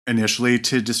boat initially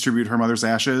to distribute her mother's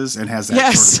ashes and has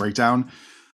that sort of breakdown.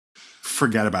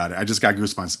 Forget about it. I just got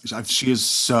goosebumps. She is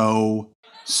so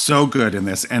good in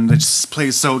this, and it just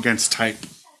plays so against type.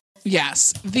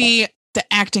 Yes, the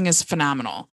acting is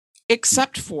phenomenal,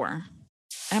 except for,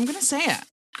 I'm going to say it.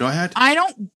 Go ahead. I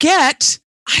don't get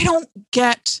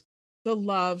the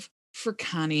love for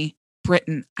Connie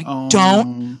Britton. I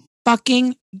don't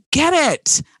fucking get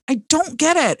it. I don't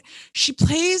get it. She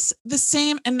plays the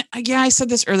same, and I said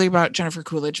this earlier about Jennifer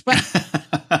Coolidge, but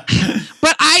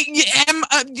but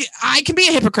I can be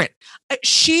a hypocrite.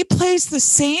 She plays the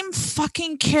same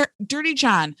fucking Dirty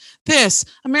John, this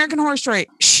American Horror Story.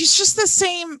 She's just the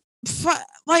same.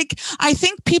 I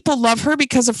think people love her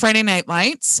because of Friday Night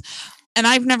Lights. And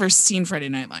I've never seen Friday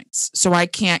Night Lights, so I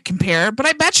can't compare. But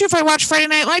I bet you if I watch Friday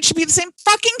Night Lights, she'd be the same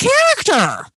fucking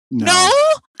character. No,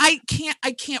 I can't.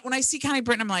 When I see Connie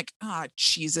Britton, I'm like, oh,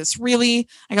 Jesus, really?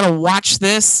 I got to watch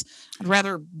this? I'd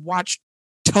rather watch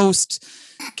toast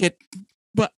get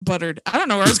buttered. I don't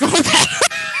know where I was going with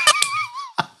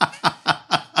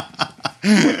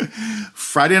that.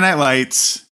 Friday Night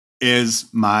Lights is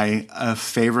my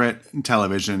favorite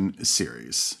television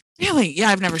series. Really? Yeah,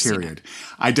 I've never seen it.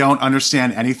 I don't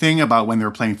understand anything about when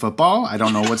they're playing football. I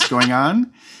don't know what's going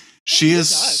on. She is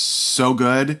so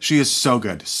good. She is so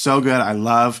good. So good. I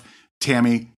love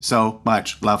Tammy so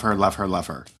much. Love her, love her, love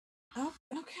her. Oh,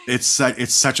 okay. It's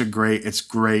such a great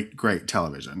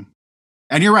television.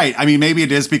 And you're right. I mean, maybe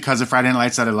it is because of Friday Night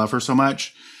Lights that I love her so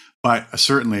much. But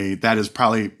certainly that is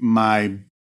probably I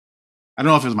don't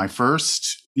know if it was my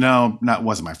first. No,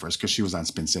 wasn't my first because she was on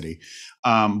Spin City.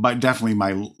 But definitely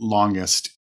my longest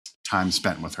time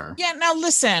spent with her. Yeah. Now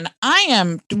listen, I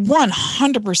am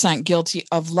 100% guilty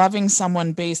of loving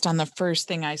someone based on the first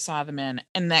thing I saw them in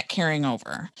and that carrying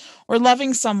over, or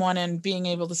loving someone and being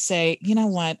able to say, you know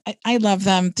what, I love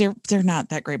them. They're not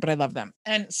that great, but I love them.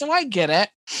 And so I get it,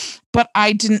 but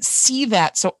I didn't see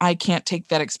that. So I can't take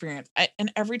that experience.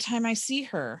 And every time I see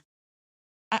her,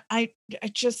 I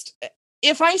just,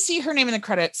 if I see her name in the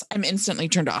credits, I'm instantly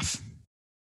turned off.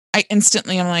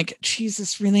 I'm like,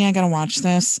 Jesus, really? I got to watch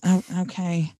this. Oh,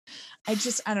 okay. I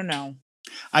don't know.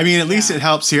 I mean, at least it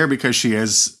helps here because she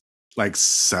is like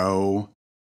so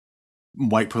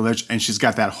white privilege, and she's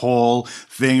got that whole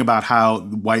thing about how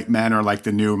white men are like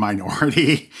the new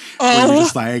minority. Where you're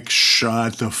just like,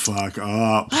 shut the fuck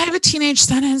up. I have a teenage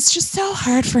son and it's just so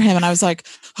hard for him. And I was like,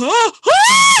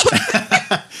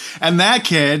 and that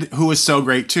kid who was so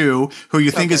great too, who you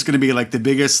think is going to be like the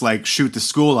biggest, like shoot the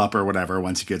school up or whatever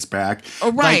once he gets back.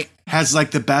 Oh, right. Like, has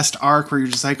like the best arc where you're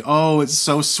just like, oh, it's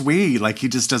so sweet. Like he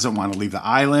just doesn't want to leave the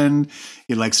island.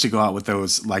 He likes to go out with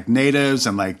those like natives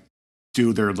and like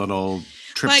do their little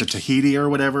trip to Tahiti or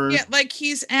whatever. Yeah, like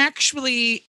he's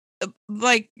actually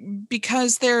like,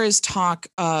 because there is talk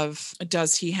of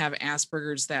does he have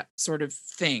Asperger's, that sort of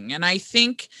thing. And I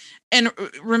think, and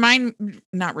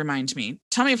not remind me,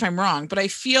 tell me if I'm wrong, but I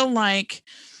feel like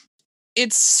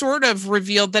it's sort of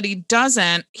revealed that he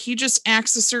doesn't. He just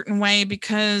acts a certain way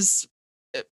because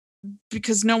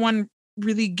no one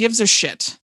really gives a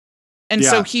shit. And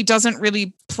so he doesn't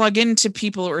really plug into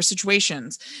people or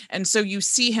situations. And so you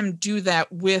see him do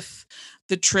that with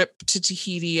the trip to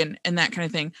Tahiti and that kind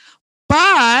of thing.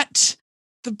 But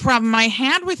the problem I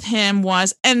had with him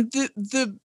was, and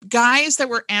the guys that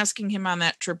were asking him on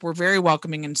that trip were very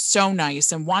welcoming and so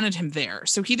nice and wanted him there.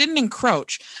 So he didn't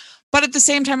encroach. But at the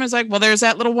same time, I was like, well, there's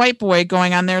that little white boy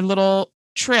going on their little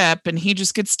trip and he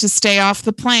just gets to stay off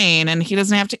the plane and he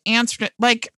doesn't have to answer it.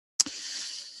 Like,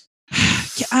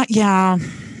 yeah.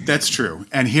 That's true.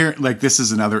 And here, like, this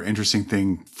is another interesting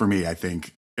thing for me, I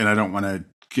think, and I don't want to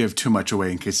give too much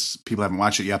away in case people haven't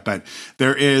watched it yet, but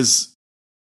there is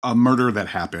a murder that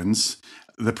happens.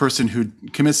 The person who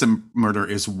commits the murder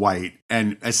is white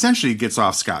and essentially gets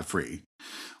off scot-free.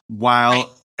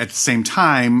 While at the same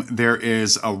time, there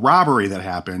is a robbery that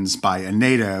happens by a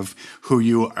native who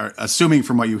you are assuming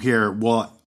from what you hear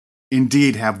will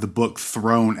indeed have the book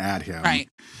thrown at him. Right.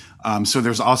 So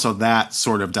there's also that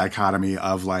sort of dichotomy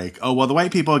of like, oh, well, the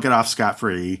white people get off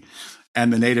scot-free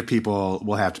and the native people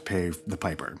will have to pay the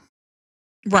piper.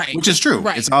 Right. Which is true.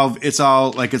 Right. It's all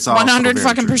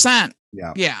 100%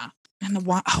 Yeah. Yeah. And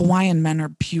the Hawaiian men are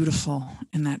beautiful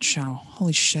in that show.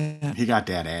 Holy shit. He got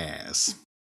that ass.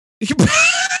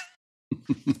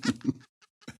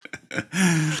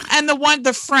 And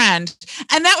the friend.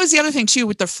 And that was the other thing too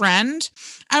with the friend.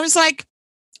 I was like,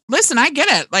 listen, I get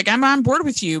it. Like, I'm on board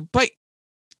with you, but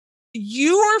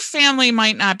your family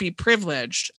might not be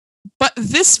privileged. but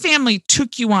this family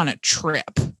took you on a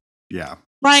trip. Yeah.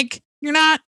 Like, you're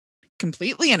not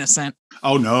completely innocent.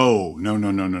 Oh,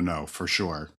 no, for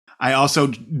sure. I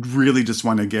also really just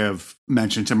want to give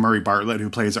mention to Murray Bartlett,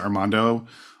 who plays Armando,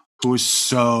 who is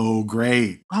so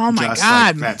great. Oh my just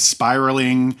God. Like that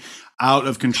spiraling out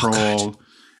of control.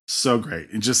 So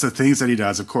great. And just the things that he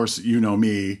does. Of course, you know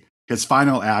me, his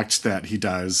final act that he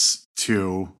does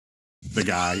to the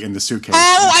guy in the suitcase.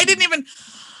 Oh,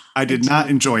 I did not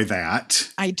enjoy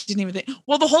that. I didn't even think.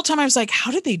 Well, the whole time I was like,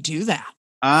 how did they do that?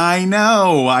 I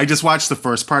know. I just watched the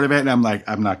first part of it and I'm like,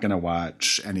 I'm not going to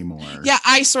watch anymore. Yeah,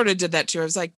 I sort of did that too. I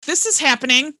was like, this is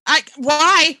happening.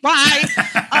 Why? You know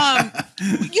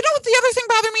what the other thing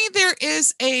bothered me? There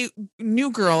is a new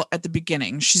girl at the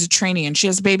beginning. She's a trainee and she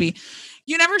has a baby.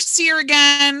 You never see her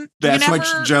again. That's what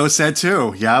Joe said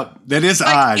too. Yep. That is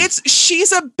odd.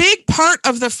 She's a big part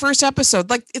of the first episode.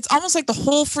 Like, it's almost like the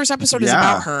whole first episode is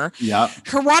about her. Yeah.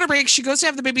 Her water break, she goes to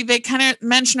have the baby. They kind of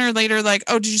mention her later, like,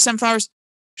 oh, did you send flowers?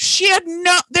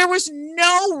 There was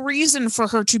no reason for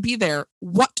her to be there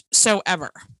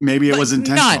whatsoever. Maybe it was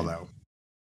intentional though.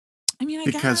 I mean,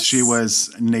 because she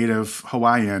was native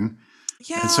Hawaiian.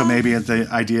 Yeah. And so maybe the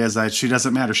idea is that she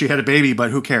doesn't matter. She had a baby, but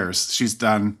who cares? She's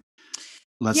done.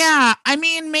 Yeah. I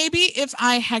mean, maybe if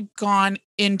I had gone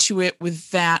into it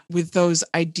with those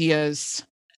ideas,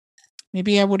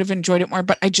 maybe I would have enjoyed it more,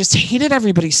 but I just hated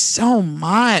everybody so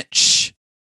much.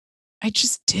 I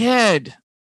just did.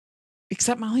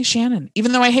 Except Molly Shannon,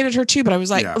 even though I hated her too, but I was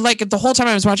like the whole time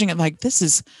I was watching it, like, this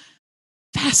is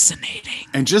fascinating.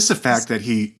 And just the fact that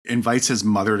he invites his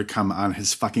mother to come on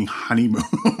his fucking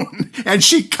honeymoon and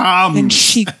she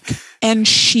comes and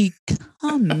she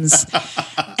comes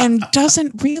and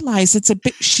doesn't realize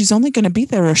she's only going to be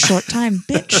there a short time.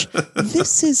 Bitch,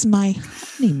 this is my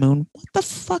honeymoon. What the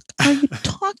fuck are you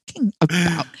talking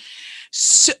about?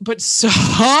 So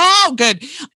good.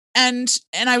 And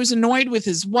I was annoyed with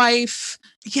his wife.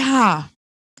 Yeah.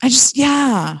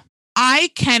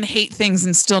 I can hate things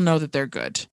and still know that they're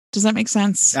good. Does that make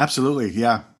sense? Absolutely.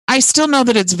 Yeah. I still know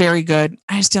that it's very good.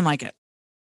 I just didn't like it.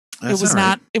 It was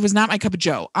not my cup of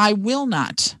joe. I will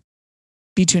not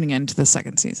be tuning into the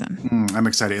second season. I'm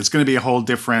excited. It's going to be a whole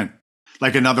different,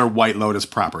 like another White Lotus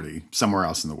property somewhere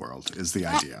else in the world is the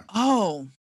idea. Oh,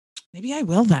 maybe I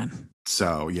will then.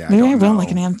 So yeah, maybe I will, like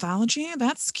an anthology.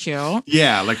 That's cute.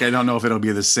 Yeah, like I don't know if it'll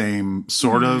be the same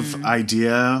sort of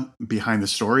idea behind the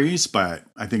stories, but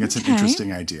I think it's an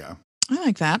interesting idea. I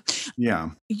like that. Yeah.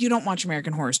 You don't watch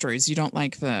American Horror Stories. You don't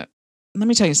like let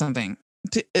me tell you something.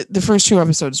 The first 2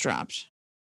 episodes dropped,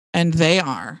 and they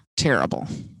are terrible.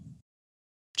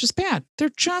 Just bad. They're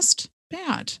just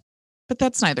bad. But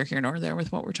that's neither here nor there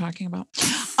with what we're talking about.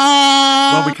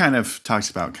 Well, we kind of talked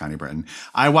about Connie Britton.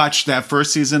 I watched that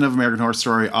first season of American Horror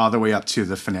Story all the way up to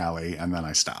the finale, and then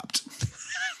I stopped.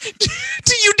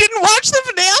 You didn't watch the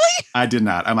finale? I did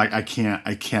not. I'm like, I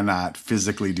cannot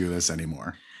physically do this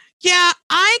anymore. Yeah,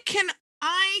 I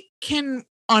can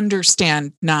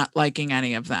understand not liking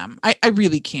any of them. I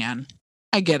really can.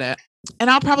 I get it. And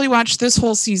I'll probably watch this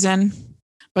whole season,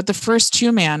 but the first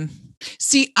 2, man.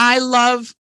 See, I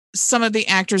love some of the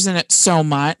actors in it so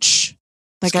much.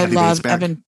 Like, I love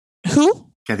Evan. Who?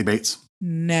 Kathy Bates.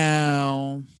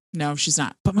 No, she's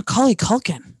not. But Macaulay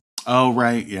Culkin. Oh,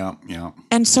 right. Yeah.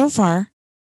 And so far,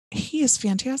 he is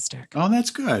fantastic. Oh, that's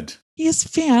good. He is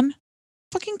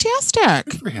fucking-tastic.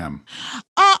 Good for him.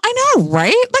 I know,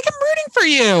 right? Like, I'm rooting for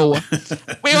you.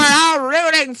 We were all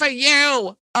rooting for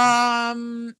you.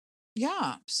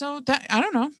 Yeah. So that, I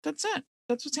don't know. That's it.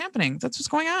 That's what's happening. That's what's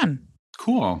going on.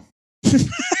 Cool.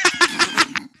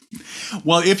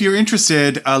 Well, if you're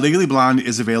interested, Legally Blonde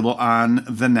is available on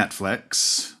the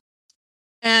Netflix.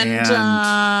 And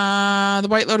The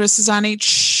White Lotus is on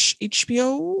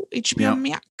HBO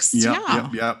Max.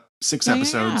 Yep. 6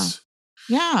 episodes.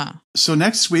 Yeah. So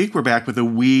next week, we're back with a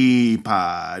wee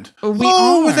pod.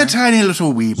 With a tiny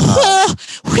little wee pod.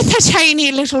 With a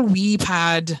tiny little wee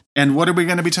pod. And what are we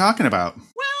going to be talking about?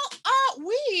 Well,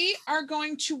 we are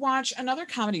going to watch another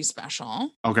comedy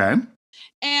special. Okay.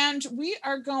 And we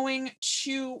are going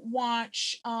to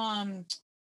watch,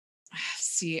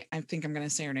 see, I think I'm going to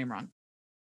say her name wrong.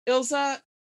 Ilza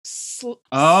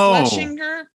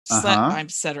Schlesinger. I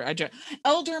said her.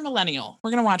 Elder Millennial.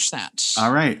 We're going to watch that.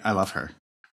 All right. I love her.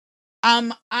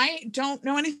 I don't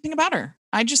know anything about her.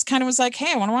 I just kind of was like,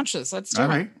 hey, I want to watch this. Let's do it. All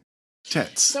right.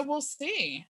 Tits. So we'll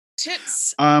see.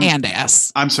 Tits and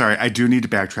ass. I'm sorry. I do need to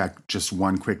backtrack just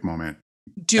one quick moment.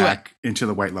 Back into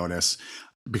the White Lotus.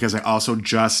 Because I also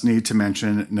just need to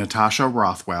mention Natasha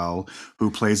Rothwell,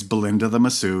 who plays Belinda the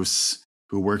masseuse,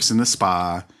 who works in the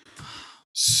spa.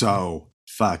 So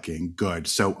fucking good.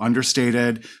 So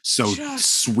understated, so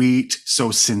sweet,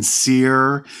 so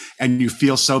sincere. And you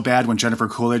feel so bad when Jennifer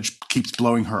Coolidge keeps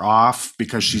blowing her off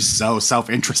because she's so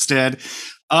self-interested.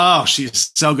 Oh,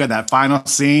 she's so good. That final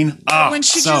scene. Oh, when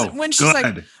she's like,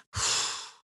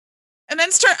 and then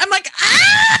I'm like,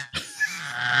 ah!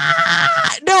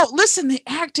 No, listen, the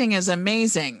acting is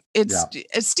amazing. It's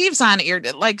Steve Zahn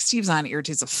irritates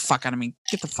the fuck out of me.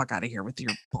 Get the fuck out of here with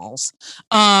your balls.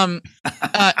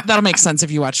 That'll make sense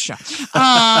if you watch the show.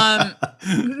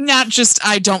 Not just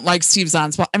I don't like Steve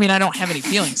Zahn's balls. I mean, I don't have any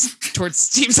feelings towards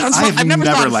Steve Zahn's balls. I've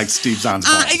never liked Steve Zahn's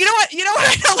balls. You know what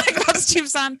I don't like about Steve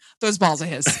Zahn? Those balls of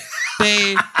his.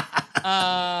 They're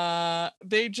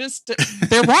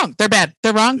wrong. They're bad.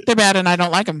 They're wrong. They're bad, and I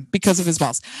don't like them because of his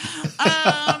balls.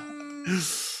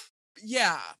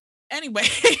 Yeah. Anyway,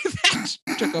 that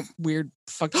took a weird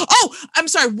fuck. Oh, I'm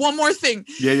sorry. One more thing.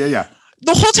 Yeah.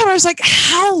 The whole time I was like,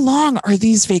 how long are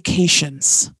these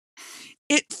vacations?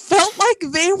 It felt like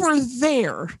they were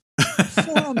there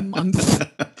for a month.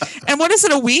 And what is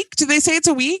it, a week? Do they say it's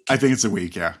a week? I think it's a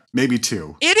week, yeah. Maybe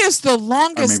 2. It is the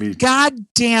longest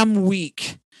goddamn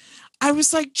week. I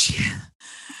was like,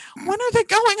 when are they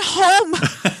going home?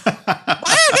 Why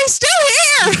are they still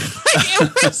here? Like,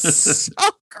 it was so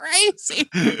crazy.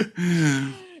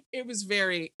 It was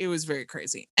very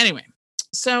crazy. Anyway,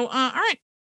 so all right,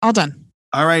 all done.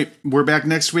 All right, we're back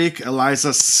next week.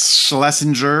 Eliza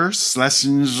Schlesinger,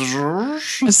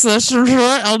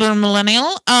 Elder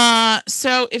Millennial.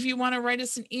 So if you want to write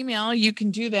us an email, you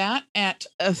can do that at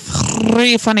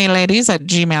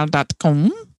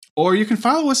 3funnyladies@gmail.com. Or you can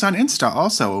follow us on Insta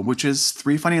also, which is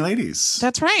 3 Funny Ladies.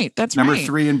 That's right. That's Number right.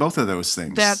 3 in both of those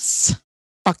things. That's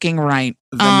fucking right.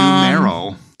 The new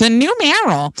Meryl. The new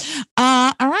Meryl.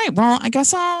 All right. Well, I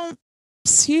guess I'll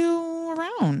see you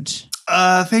around.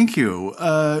 Thank you.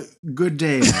 Good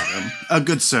day, madam.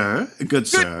 Good sir. Good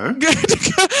sir.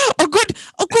 A good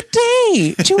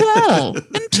day to all.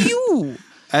 And to you.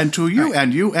 And to you, right.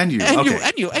 and you. And you.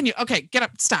 Okay, get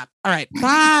up. Stop. All right.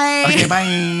 Bye. Okay,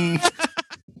 bye.